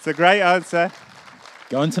 It's a great answer.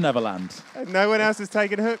 Going to Neverland. No one else has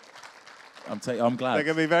taken Hook? I'm glad. They're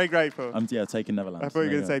going to be very grateful. Taking Neverland. I thought you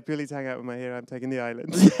were going to say, purely to hang out with my hero, I'm taking The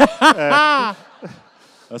Island.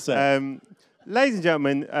 That's it. Ladies and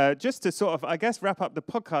gentlemen, just to sort of, I guess, wrap up the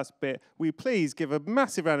podcast bit, will you please give a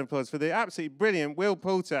massive round of applause for the absolutely brilliant Will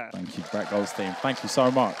Poulter. Thank you, Brett Goldstein. Thank you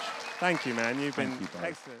so much. Thank you, man. You've been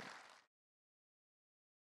excellent.